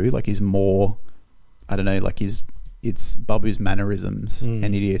of Babu. Like he's more, I don't know, like it's Babu's mannerisms and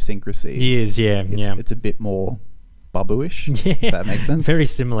idiosyncrasies. He is, yeah, yeah. It's a bit more Babu-ish. Yeah. If that makes sense. Very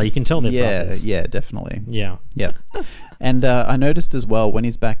similar. You can tell they're Yeah, brothers. yeah, definitely. Yeah. Yeah. And I noticed as well when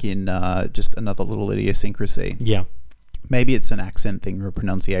he's back in just another little idiosyncrasy. Yeah. Maybe it's an accent thing or a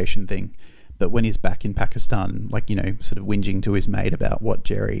pronunciation thing, but when he's back in Pakistan, like, sort of whinging to his mate about what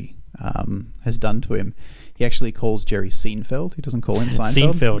Jerry has done to him, he actually calls Jerry Seinfeld. He doesn't call him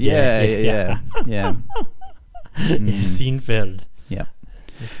Seinfeld. Seinfeld, yeah. Yeah. Seinfeld. Yeah.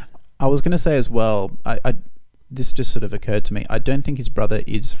 I was going to say as well, I this just sort of occurred to me. I don't think his brother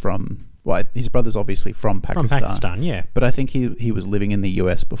is from... Well, his brother's obviously from Pakistan. From Pakistan, yeah. But I think he was living in the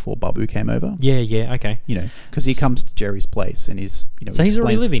US before Babu came over. Yeah, yeah, okay. Because he comes to Jerry's place and he's, So he's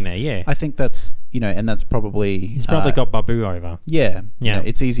already explains- living there, yeah. I think that's, and that's probably... His brother got Babu over. Yeah. Yeah.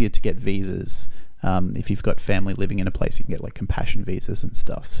 It's easier to get visas. If you've got family living in a place, you can get like compassion visas and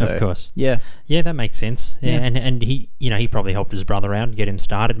stuff. So, Of course. Yeah. Yeah, that makes sense. Yeah, Yeah. and he, he probably helped his brother out and get him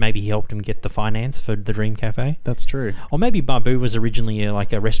started. Maybe he helped him get the finance for the Dream Cafe. That's true. Or maybe Babu was originally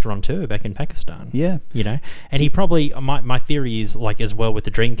like a restaurateur back in Pakistan. Yeah. And he probably, my theory is like as well with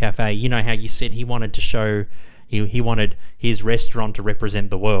the Dream Cafe, you know how you said he wanted to show, he wanted his restaurant to represent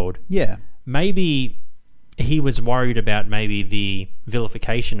the world. Yeah. Maybe he was worried about maybe the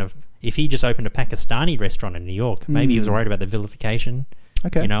vilification of, if he just opened a Pakistani restaurant in New York, maybe he was worried about the vilification.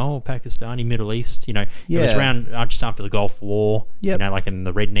 Okay. Pakistani, Middle East, it was Yeah. around just after the Gulf War, Yep. like, and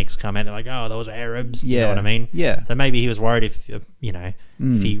the rednecks come out, they're like, oh, those Arabs, you know Yeah. what I mean? Yeah. So maybe he was worried if he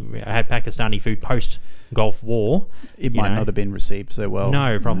had Pakistani food post-Gulf War. It might not have been received so well.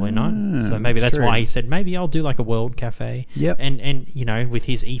 No, probably not. So maybe that's true. why he said, maybe I'll do like a world cafe. Yep. And with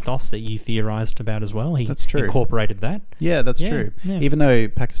his ethos that you theorized about as well, he That's true. incorporated that. Yeah, that's Yeah, true. yeah. Even though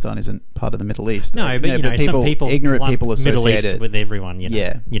Pakistan isn't part of the Middle East. No, but some people ignorant lump people associate Middle East it. with everyone.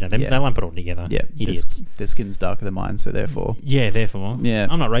 Yeah. They Yeah. lump it all together. Yeah, idiots. Their skin's darker than mine, so therefore. Yeah, therefore. Yeah.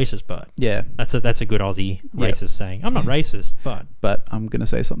 I'm not racist, but Yeah. that's a good Aussie Yeah. racist saying. I'm not racist, but But I'm going to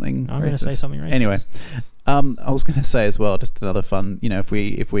say something I'm racist. going to say something racist. Anyway, I was going to say as well, just another fun, if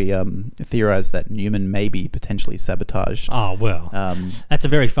we theorize that Newman may be potentially sabotaged. Oh well, Um, that's a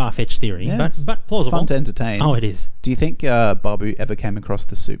very far-fetched theory, yeah, but it's plausible. fun to entertain. Oh, it is. Do you think Babu ever came across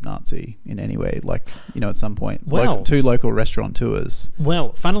the soup Nazi in any way? Like, at some point? Well- two local restaurateurs.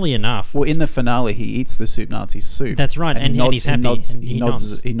 Well, funnily enough, Well, in the finale, he eats the soup Nazi soup. That's right, and he's happy, and he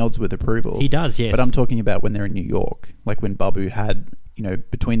nods. He nods with approval. He does, yes. But I'm talking about when they're in New York, like when Babu had,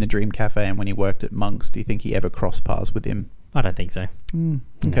 between the Dream Cafe and when he worked at Monk's. Do you think he ever crossed paths with him? I don't think so.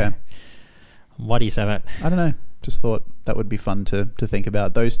 Okay. Why do you say that? I don't know. Just thought that would be fun to think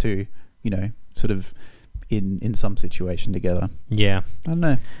about. Those two, sort of in some situation together. Yeah, I don't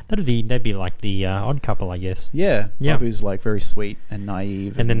know. they'd be like the odd couple, I guess. Yeah. Yeah. Babu's like very sweet and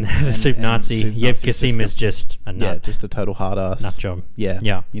naive. And then the soup Nazi, Soup Yev Nazi's Kasim is just a yeah, nut. just a total hard ass. Nut job. Yeah.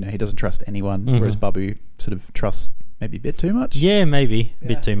 Yeah. He doesn't trust anyone, whereas Babu sort of trusts maybe a bit too much. Yeah, maybe a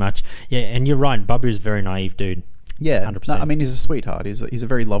bit too much. Yeah, and you're right. Babu's a very naive dude. Yeah, 100%. no, I mean, he's a sweetheart. He's a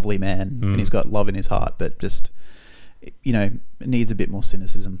very lovely man, and he's got love in his heart. But just, needs a bit more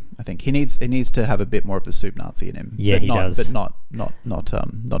cynicism. I think he needs to have a bit more of the soup Nazi in him. Yeah, but he does. But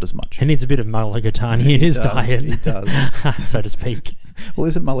not as much. He needs a bit of Mulligatawny in his diet. He does. So to speak. Well,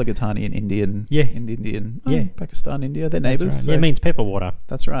 isn't Mulligatawny in Indian? Yeah. In Indian. Yeah. Pakistan, India. They're That's neighbours. right. So Yeah, it means pepper water.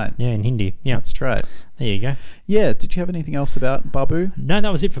 that's right. Yeah, in Hindi. Yeah, That's right. there you go. Yeah. Did you have anything else about Babu? No,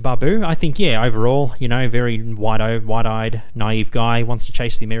 that was it for Babu. I think, overall, very wide-eyed, naive guy, wants to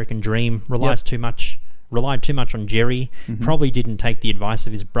chase the American dream, relied too much on Jerry, probably didn't take the advice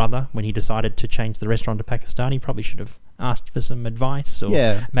of his brother when he decided to change the restaurant to Pakistani. Probably should have asked for some advice, or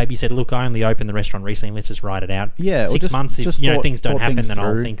maybe said, look, I only opened the restaurant recently, let's just write it out. Yeah, or 6 just- months, if just things don't thought happen, things then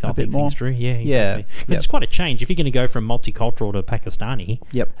I'll through think a bit more. things through. Yeah, Yeah, exactly. But yep. it's quite a change. If you're going to go from multicultural to Pakistani,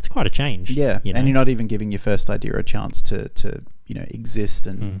 Yep. that's quite a change. Yeah. you know? And you're not even giving your first idea a chance to exist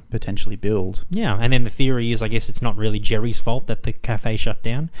and potentially build. Yeah, and then the theory is, I guess it's not really Jerry's fault that the cafe shut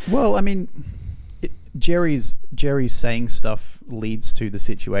down. Well, I mean, Jerry's saying stuff leads to the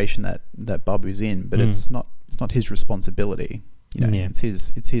situation that Babu's in, but it's not his responsibility. Yeah. It's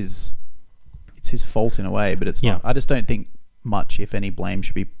his fault in a way, but it's Yeah. not. I just don't think much, if any, blame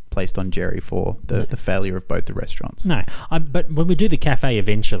should be placed on Jerry for the failure of both the restaurants. No, but when we do the cafe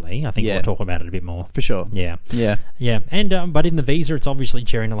eventually, I think Yeah. we'll talk about it a bit more. For sure. Yeah. Yeah. Yeah, and but in the visa, it's obviously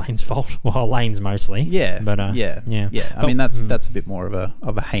Jerry and Elaine's fault. Well, Elaine's mostly. Yeah. But yeah. I But, mean, that's a bit more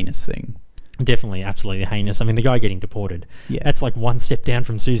of a heinous thing. definitely, absolutely heinous. I mean, the guy getting deported. Yeah. That's like one step down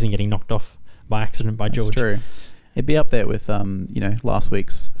from Susan getting knocked off by accident by George. That's true. It'd be up there with last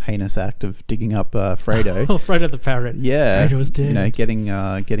week's heinous act of digging up Fredo. Fredo the parrot. Yeah, Fredo was dead.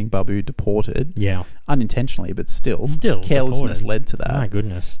 getting Babu deported. Yeah. Unintentionally, but still carelessness deported. led to that. My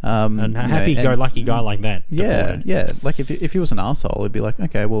goodness. Um, and a you know, happy-go-lucky guy like that. Yeah, deported. yeah. Like if he was an arsehole, it'd be like,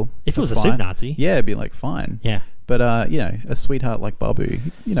 okay, well, If it was a fine. soup Nazi. yeah, it'd be like fine. Yeah. But a sweetheart like Babu,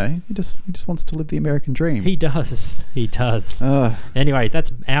 he just wants to live the American dream. He does. He does. Ugh. Anyway,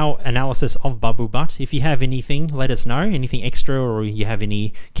 that's our analysis of Babu Butt. If you have anything, let us know. Anything extra, or you have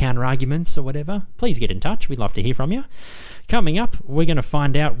any counter arguments or whatever, please get in touch. We'd love to hear from you. Coming up, we're going to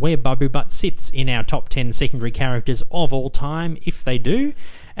find out where Babu Butt sits in our top 10 secondary characters of all time, if they do,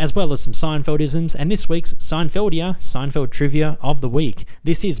 as well as some Seinfeldisms, and this week's Seinfeld Trivia of the Week.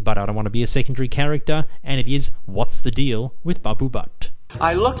 This is But I Don't Want to Be a Secondary Character, and it is What's the Deal with Babu Butt?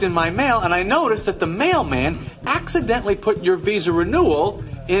 I looked in my mail and I noticed that the mailman accidentally put your visa renewal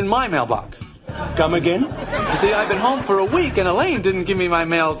in my mailbox. Come again? You see, I've been home for a week and Elaine didn't give me my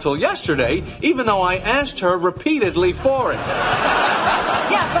mail till yesterday, even though I asked her repeatedly for it.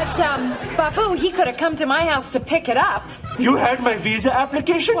 Yeah, but, Babu, he could have come to my house to pick it up. You had my visa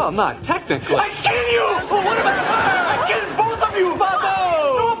application? Well, not technically. I kill you! Well, what about her? I kill both of you!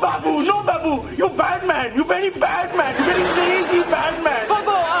 Babu! No, Babu! You're bad man! You're very bad man! You're very lazy bad man!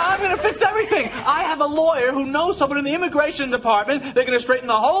 Babu, I'm going to fix everything. I have a lawyer who knows someone in the immigration department. They're going to straighten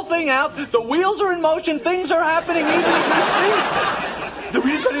the whole thing out. The wheels are in motion. Things are happening even as we speak. The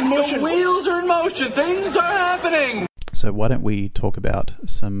wheels are in motion. The wheels are in motion. Things are happening. So why don't we talk about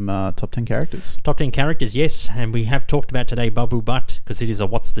some top 10 characters? Top 10 characters, yes, and we have talked about today Babu Butt, because it is a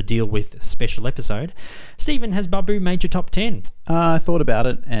What's the Deal With special episode. Stephen, has Babu made your top 10? I thought about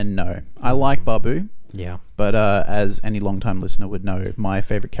it, and no. I like Babu, Yeah. but as any long-time listener would know, my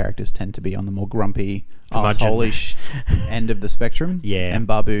favourite characters tend to be on the more grumpy, Curmudgeon. arsehole-ish end of the spectrum. Yeah. And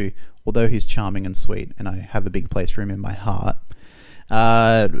Babu, although he's charming and sweet, and I have a big place for him in my heart,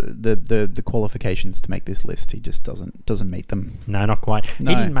 the qualifications to make this list, he just doesn't meet them. No, not quite.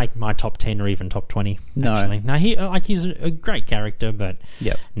 No. He didn't make my top 10 or even top 20, No. actually. No, he's a great character, but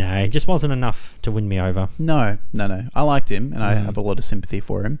Yep. no, it just wasn't enough to win me over. No. I liked him, and I have a lot of sympathy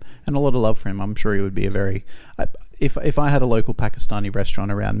for him and a lot of love for him. I'm sure he would be a very... If I had a local Pakistani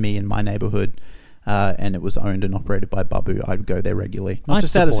restaurant around me in my neighbourhood, and it was owned and operated by Babu, I'd go there regularly. Not I'd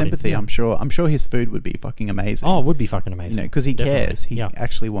just out of support him, sympathy. yeah. I'm sure his food would be fucking amazing. Oh, it would be fucking amazing. because he Definitely. cares. He Yeah,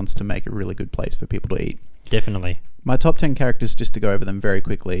 actually wants to make a really good place for people to eat. definitely. My top 10 characters, just to go over them very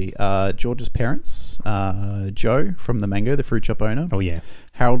quickly. George's parents, Joe from the Mango, the fruit shop owner. Oh, yeah.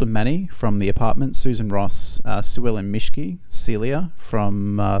 Harold and Manny from The Apartment, Susan Ross, Sue Ellen Mishke, Celia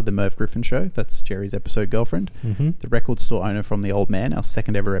from The Merv Griffin Show, that's Jerry's episode girlfriend, the record store owner from The Old Man, our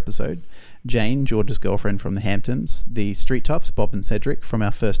second ever episode, Jane, George's girlfriend from The Hamptons, the Street Toughs, Bob and Cedric from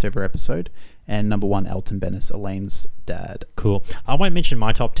our first ever episode, and number 1, Elton Bennis, Elaine's dad. Cool. I won't mention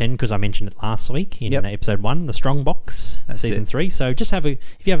my top 10 because I mentioned it last week in Yep. episode 1, The Strong Box, That's season it. 3. So just if you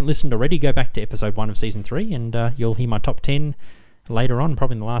haven't listened already, go back to episode 1 of season 3 and you'll hear my top 10 later on,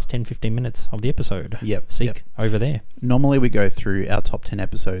 probably in the last 10-15 minutes of the episode. Yep, Seek yep. over there. Normally we go through our top 10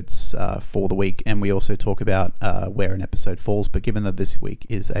 episodes for the week, and we also talk about where an episode falls, but given that this week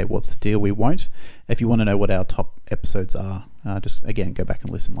is a What's the Deal, we won't. If you want to know what our top episodes are, just, again, go back and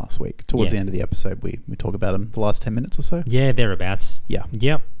listen last week. Towards Yeah. the end of the episode, we talk about them the last 10 minutes or so. Yeah, thereabouts. Yeah.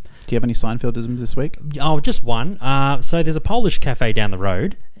 Yep. Do you have any Seinfeldisms this week? Oh, just one. So there's a Polish cafe down the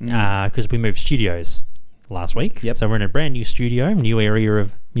road because we moved studios last week. Yep. So we're in a brand new studio, new area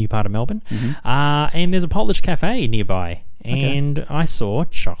of new part of Melbourne. And there's a Polish cafe nearby. And I saw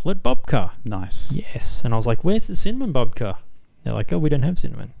chocolate babka. Nice. Yes. And I was like, where's the cinnamon babka? They're like, oh, we don't have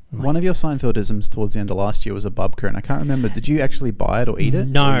cinnamon. I'm like, One of your Seinfeldisms towards the end of last year was a babka, and I can't remember. Did you actually buy it or eat it? Or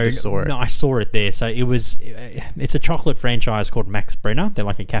No, you just saw it? no, I saw it there. So it was, it's a chocolate franchise called Max Brenner. They're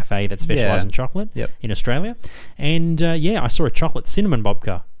like a cafe that specialises Yeah. in chocolate Yep. in Australia. And I saw a chocolate cinnamon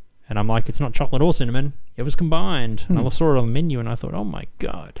babka. And I'm like, it's not chocolate or cinnamon. It was combined. And I saw it on the menu and I thought, oh my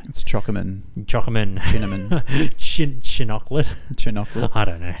God. It's Chocoman. Chocoman. Cinnamon. Chinoclet. Chinoclet. I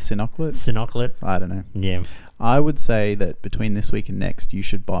don't know. Sinoclet? Sinoclet. I don't know. Yeah. I would say that between this week and next, you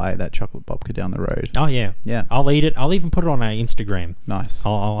should buy that chocolate babka down the road. Oh, yeah. Yeah. I'll eat it. I'll even put it on our Instagram. Nice.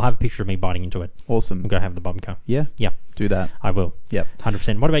 I'll have a picture of me biting into it. Awesome. We'll go have the babka. Yeah. Yeah, Do that. I will. Yep.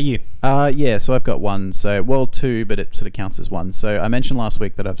 100%. What about you? Yeah, so I've got one. So, well, two, but it sort of counts as one. So I mentioned last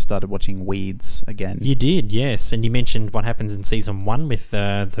week that I've started watching Weeds again. You did, yes. And you mentioned what happens in season 1 with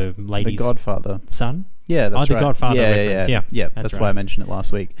the The lady's Godfather. son. Yeah, that's the right. Godfather yeah, reference. yeah, Yeah, That's that's why I right. mentioned it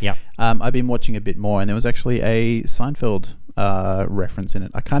last week. Yep. I've been watching a bit more, and there was actually a Seinfeld reference in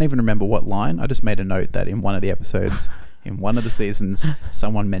it. I can't even remember what line. I just made a note that in one of the episodes, in one of the seasons,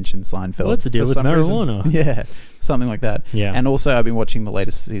 someone mentioned Seinfeld. What's the deal for with some reason. marijuana? Yeah, something like that. Yeah. And also, I've been watching the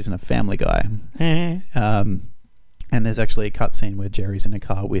latest season of Family Guy. And there's actually a cutscene where Jerry's in a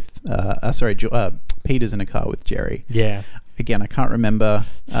car with, Peter's in a car with Jerry. Yeah. Again, I can't remember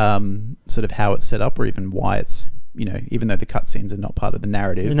sort of how it's set up or even why it's, even though the cutscenes are not part of the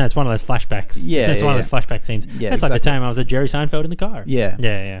narrative. And that's one of those flashbacks. Yeah, It's one yeah. of those flashback scenes. Yeah, That's like the exactly. time I was at Jerry Seinfeld in the car. Yeah.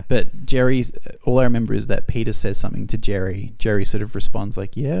 Yeah. But Jerry's, all I remember is that Peter says something to Jerry. Jerry sort of responds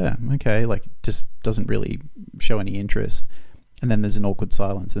like, yeah, okay, like just doesn't really show any interest. And then there's an awkward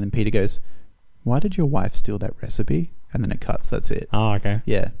silence. And then Peter goes, why did your wife steal that recipe? And then it cuts. That's it. Oh, okay.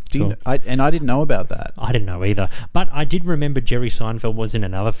 Yeah. Cool. I didn't know about that. I didn't know either. But I did remember Jerry Seinfeld was in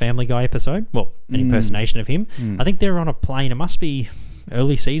another Family Guy episode. Well, an impersonation of him. I think they were on a plane. It must be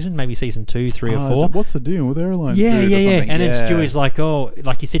early season, maybe season 2, 3 or 4. What's the deal with airline Yeah. food or something? And then Stewie's like, oh,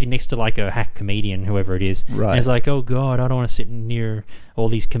 like he's sitting next to like a hack comedian, whoever it is. Right. And he's like, oh God, I don't want to sit near all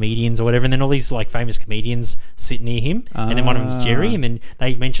these comedians or whatever. And then all these like famous comedians sit near him. And then one of them's Jerry. And then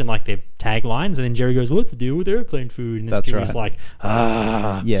they mention like their taglines. And then Jerry goes, what's the deal with airplane food? And then That's Stewie's right.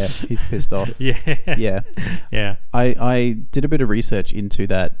 like, Yeah, he's pissed off. Yeah. Yeah. Yeah. I did a bit of research into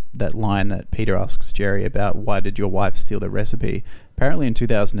that line that Peter asks Jerry about why did your wife steal the recipe. Apparently in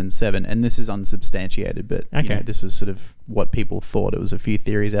 2007, and this is unsubstantiated, but Okay. this was sort of what people thought. It was a few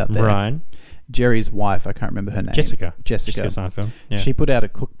theories out there. Right. Jerry's wife, I can't remember her name. Jessica Jessica. Seinfeld. Yeah. She put out a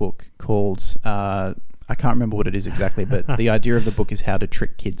cookbook called, I can't remember what it is exactly, but the idea of the book is how to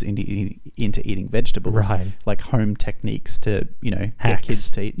trick kids into eating vegetables. Right. Like home techniques to, get Hacks. kids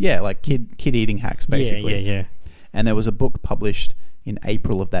to eat. Yeah, like kid eating hacks, basically. Yeah. And there was a book published in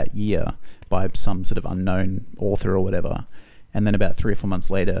April of that year by some sort of unknown author or whatever. And then about 3 or 4 months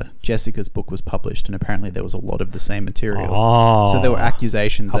later, Jessica's book was published, and apparently there was a lot of the same material. Oh. So there were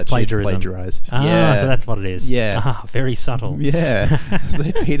accusations Of that she had plagiarism. plagiarized. Ah, Yeah. so that's what it is. Yeah. Ah, very subtle. Yeah. So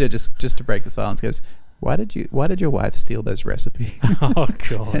Peter just to break the silence goes, why did your wife steal those recipes? Oh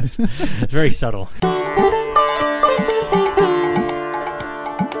God. Very subtle.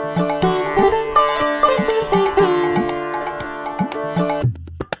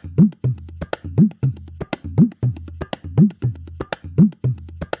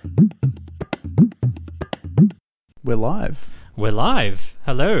 We're live. We're live.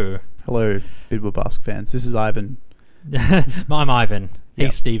 Hello. Hello, Bidwell Bask fans. This is Ivan. I'm Ivan. He's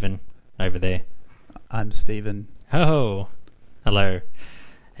Yep. Stephen over there. I'm Stephen. Oh, hello.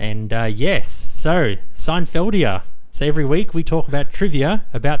 And yes, so Seinfeldia. So every week we talk about trivia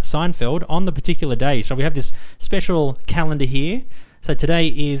about Seinfeld on the particular day. So we have this special calendar here. So today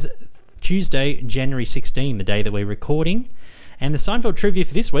is Tuesday, January 16, the day that we're recording. And the Seinfeld trivia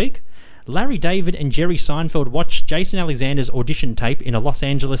for this week: Larry David and Jerry Seinfeld watched Jason Alexander's audition tape in a Los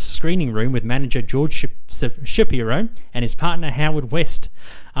Angeles screening room with manager George Shapiro and his partner Howard West.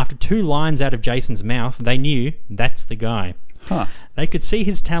 After 2 lines out of Jason's mouth, they knew that's the guy. Huh. They could see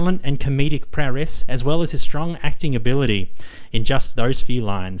his talent and comedic prowess, as well as his strong acting ability, in just those few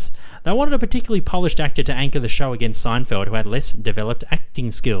lines. They wanted a particularly polished actor to anchor the show against Seinfeld, who had less developed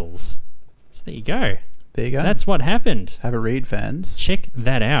acting skills. So there you go. There you go. That's what happened. Have a read, fans. Check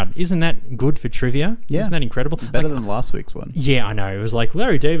that out. Isn't that good for trivia? Yeah. Isn't that incredible? Better than last week's one. Yeah, I know. It was like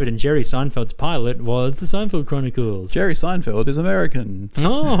Larry David and Jerry Seinfeld's pilot was The Seinfeld Chronicles. Jerry Seinfeld is American.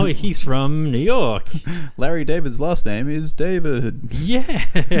 Oh, he's from New York. Larry David's last name is David. Yeah.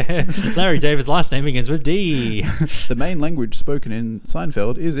 Larry David's last name begins with D. The main language spoken in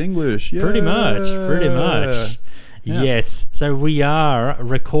Seinfeld is English. Yeah. Pretty much. Yeah. Yes. So we are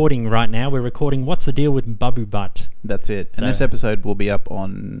recording right now. We're recording What's the Deal with Babu Butt? That's it. So- And this episode will be up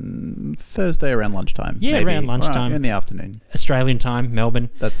on Thursday around lunchtime. Yeah, maybe. around lunchtime. Right, in the afternoon. Australian time,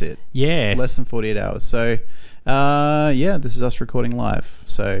 Melbourne. That's it. Yes. Less than 48 hours. So, yeah, this is us recording live.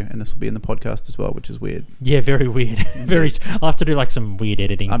 So, and this will be in the podcast as well, which is weird. Yeah, very weird. I'll have to do like some weird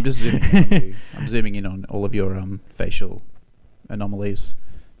editing. I'm just zooming in on you. I'm zooming in on all of your facial anomalies,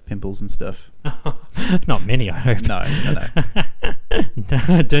 pimples and stuff. Not many, I hope. No.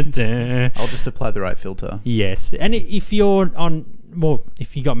 Dun, dun, dun. I'll just apply the right filter. Yes, and if you're on, well,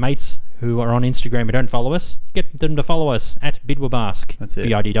 if you got mates who are on Instagram and don't follow us, get them to follow us at Bidwabask. That's it.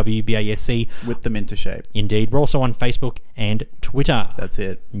 BIDWBASC. With them into shape. Indeed. We're also on Facebook and Twitter. That's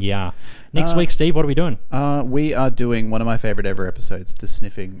it. Yeah. Next week, Steve, what are we doing? We are doing one of my favorite ever episodes, The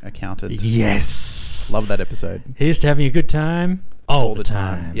Sniffing Accountant. Yes. Love that episode. Here's to having a good time all the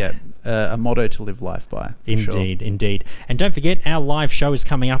time. Yeah. A motto to live life by. For sure. Indeed. And don't forget, our live show is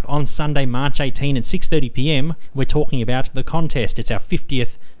coming up on Sunday, March 18 at 6:30 p.m. We're talking about the contest. It's our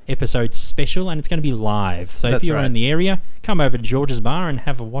 50th episode special, and it's going to be live. So if That's you're right. in the area, come over to George's Bar and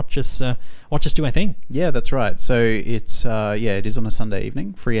have a watch us do our thing. Yeah, that's right. So it's it is on a Sunday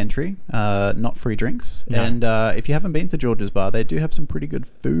evening, free entry, not free drinks. No. And if you haven't been to George's Bar, they do have some pretty good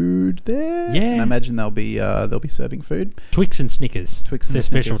food there. Yeah. And I imagine they'll be serving food. Twix and Snickers. Twix and their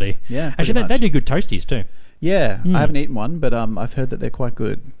Snickers. specialty. Yeah, Actually, pretty they much. do good toasties too. Yeah, I haven't eaten one, but I've heard that they're quite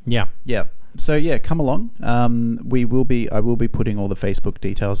good. Yeah. Yeah. So yeah, come along. I will be putting all the Facebook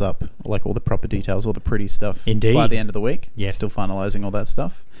details up, like all the proper details, all the pretty stuff. Indeed. By the end of the week. Yes. Still finalising all that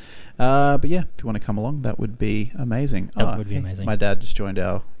stuff. But yeah, if you want to come along, that would be amazing. That would be amazing. My dad just joined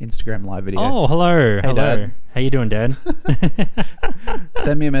our Instagram live video. Oh, hello. Dad. How you doing, Dad?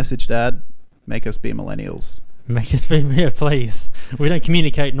 Send me a message, Dad. Make us be millennials. Make us be here, please. We don't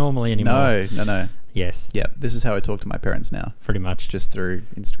communicate normally anymore. No. Yes. Yeah, this is how I talk to my parents now. Pretty much. Just through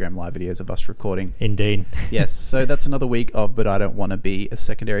Instagram live videos of us recording. Indeed. Yes, so that's another week of But I Don't Want to Be a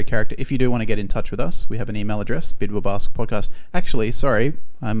Secondary Character. If you do want to get in touch with us, we have an email address, bidwabaskpodcast. Actually, sorry,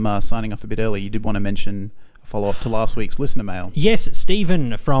 I'm signing off a bit early. You did want to mention a follow-up to last week's listener mail. Yes,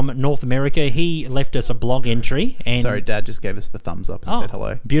 Stephen from North America, he left us a blog entry. And Sorry, Dad just gave us the thumbs up and said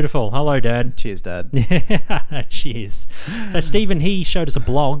hello. Beautiful. Hello, Dad. Cheers, Dad. Cheers. Stephen, he showed us a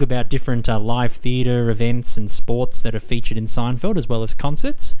blog about different live theatre events and sports that are featured in Seinfeld, as well as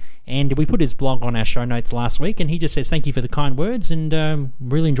concerts. And we put his blog on our show notes last week, and he just says thank you for the kind words and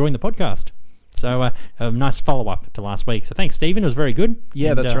really enjoying the podcast. So a nice follow-up to last week. So thanks, Stephen. It was very good. Yeah,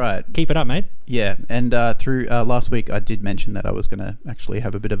 And, that's right. Keep it up, mate. Yeah, and through last week I did mention that I was going to actually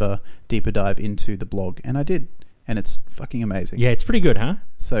have a bit of a deeper dive into the blog, and I did. And it's fucking amazing. Yeah, it's pretty good, huh?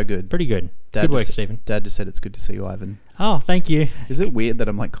 So good. Pretty good. Dad Good work, just- Stephen. Dad just said it's good to see you, Ivan. Oh, thank you. Is it weird that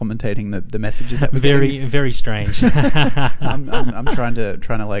I'm like commentating the messages that we're Very, getting? very strange. I'm trying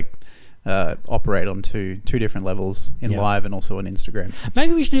to like operate on two different levels in Yeah. live and also on Instagram.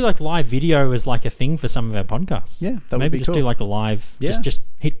 Maybe we should do like live video as like a thing for some of our podcasts. Yeah, that would Maybe be just cool. do like a live. Yeah. Just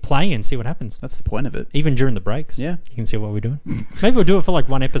hit play and see what happens. That's the point of it. Even during the breaks. Yeah. You can see what we're doing. Maybe we'll do it for like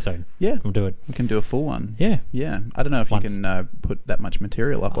one episode. Yeah, We'll do it. we can do a full one. Yeah. Yeah, I don't know if Once. you can put that much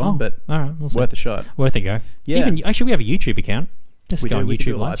material up on, Oh, but all right, we'll see. worth a shot. Worth a go. Yeah. Even actually, we have a YouTube account. Just We go do. on We can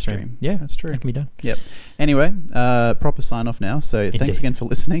YouTube do a live stream. Yeah, That's true. That can be done. Yep. Anyway, proper sign off now. So Indeed. thanks again for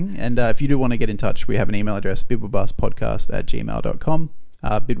listening. And if you do want to get in touch, we have an email address, bidwabaskpodcast@gmail.com.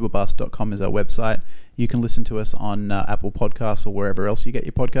 Bidwabast.com is our website. You can listen to us on Apple Podcasts or wherever else you get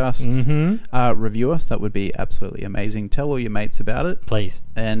your podcasts. Mm-hmm. Review us. That would be absolutely amazing. Tell all your mates about it. Please.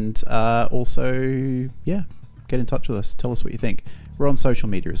 And also, yeah, get in touch with us. Tell us what you think. We're on social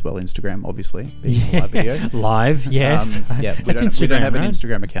media as well. Instagram, obviously, being a live video. Live, yes. Yeah, we That's don't, Instagram, we don't have an right?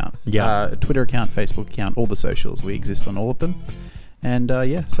 Instagram account. Yeah. A Twitter account, Facebook account, all the socials. We exist on all of them. And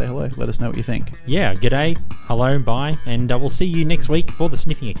yeah, say hello. Let us know what you think. Yeah, g'day, hello, bye, and we'll see you next week for the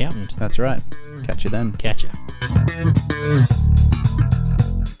Sniffing Accountant. That's right. Catch you then. Catch ya.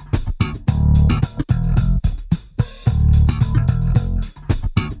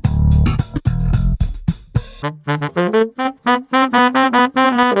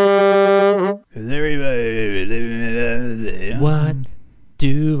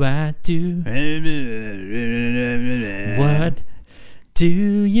 What do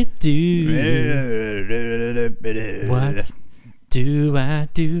you do? What do I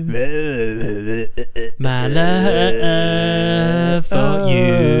do? My love for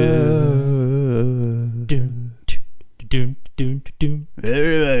you. Doom, doom, doom, doom, doom.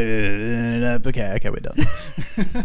 Okay, we're done.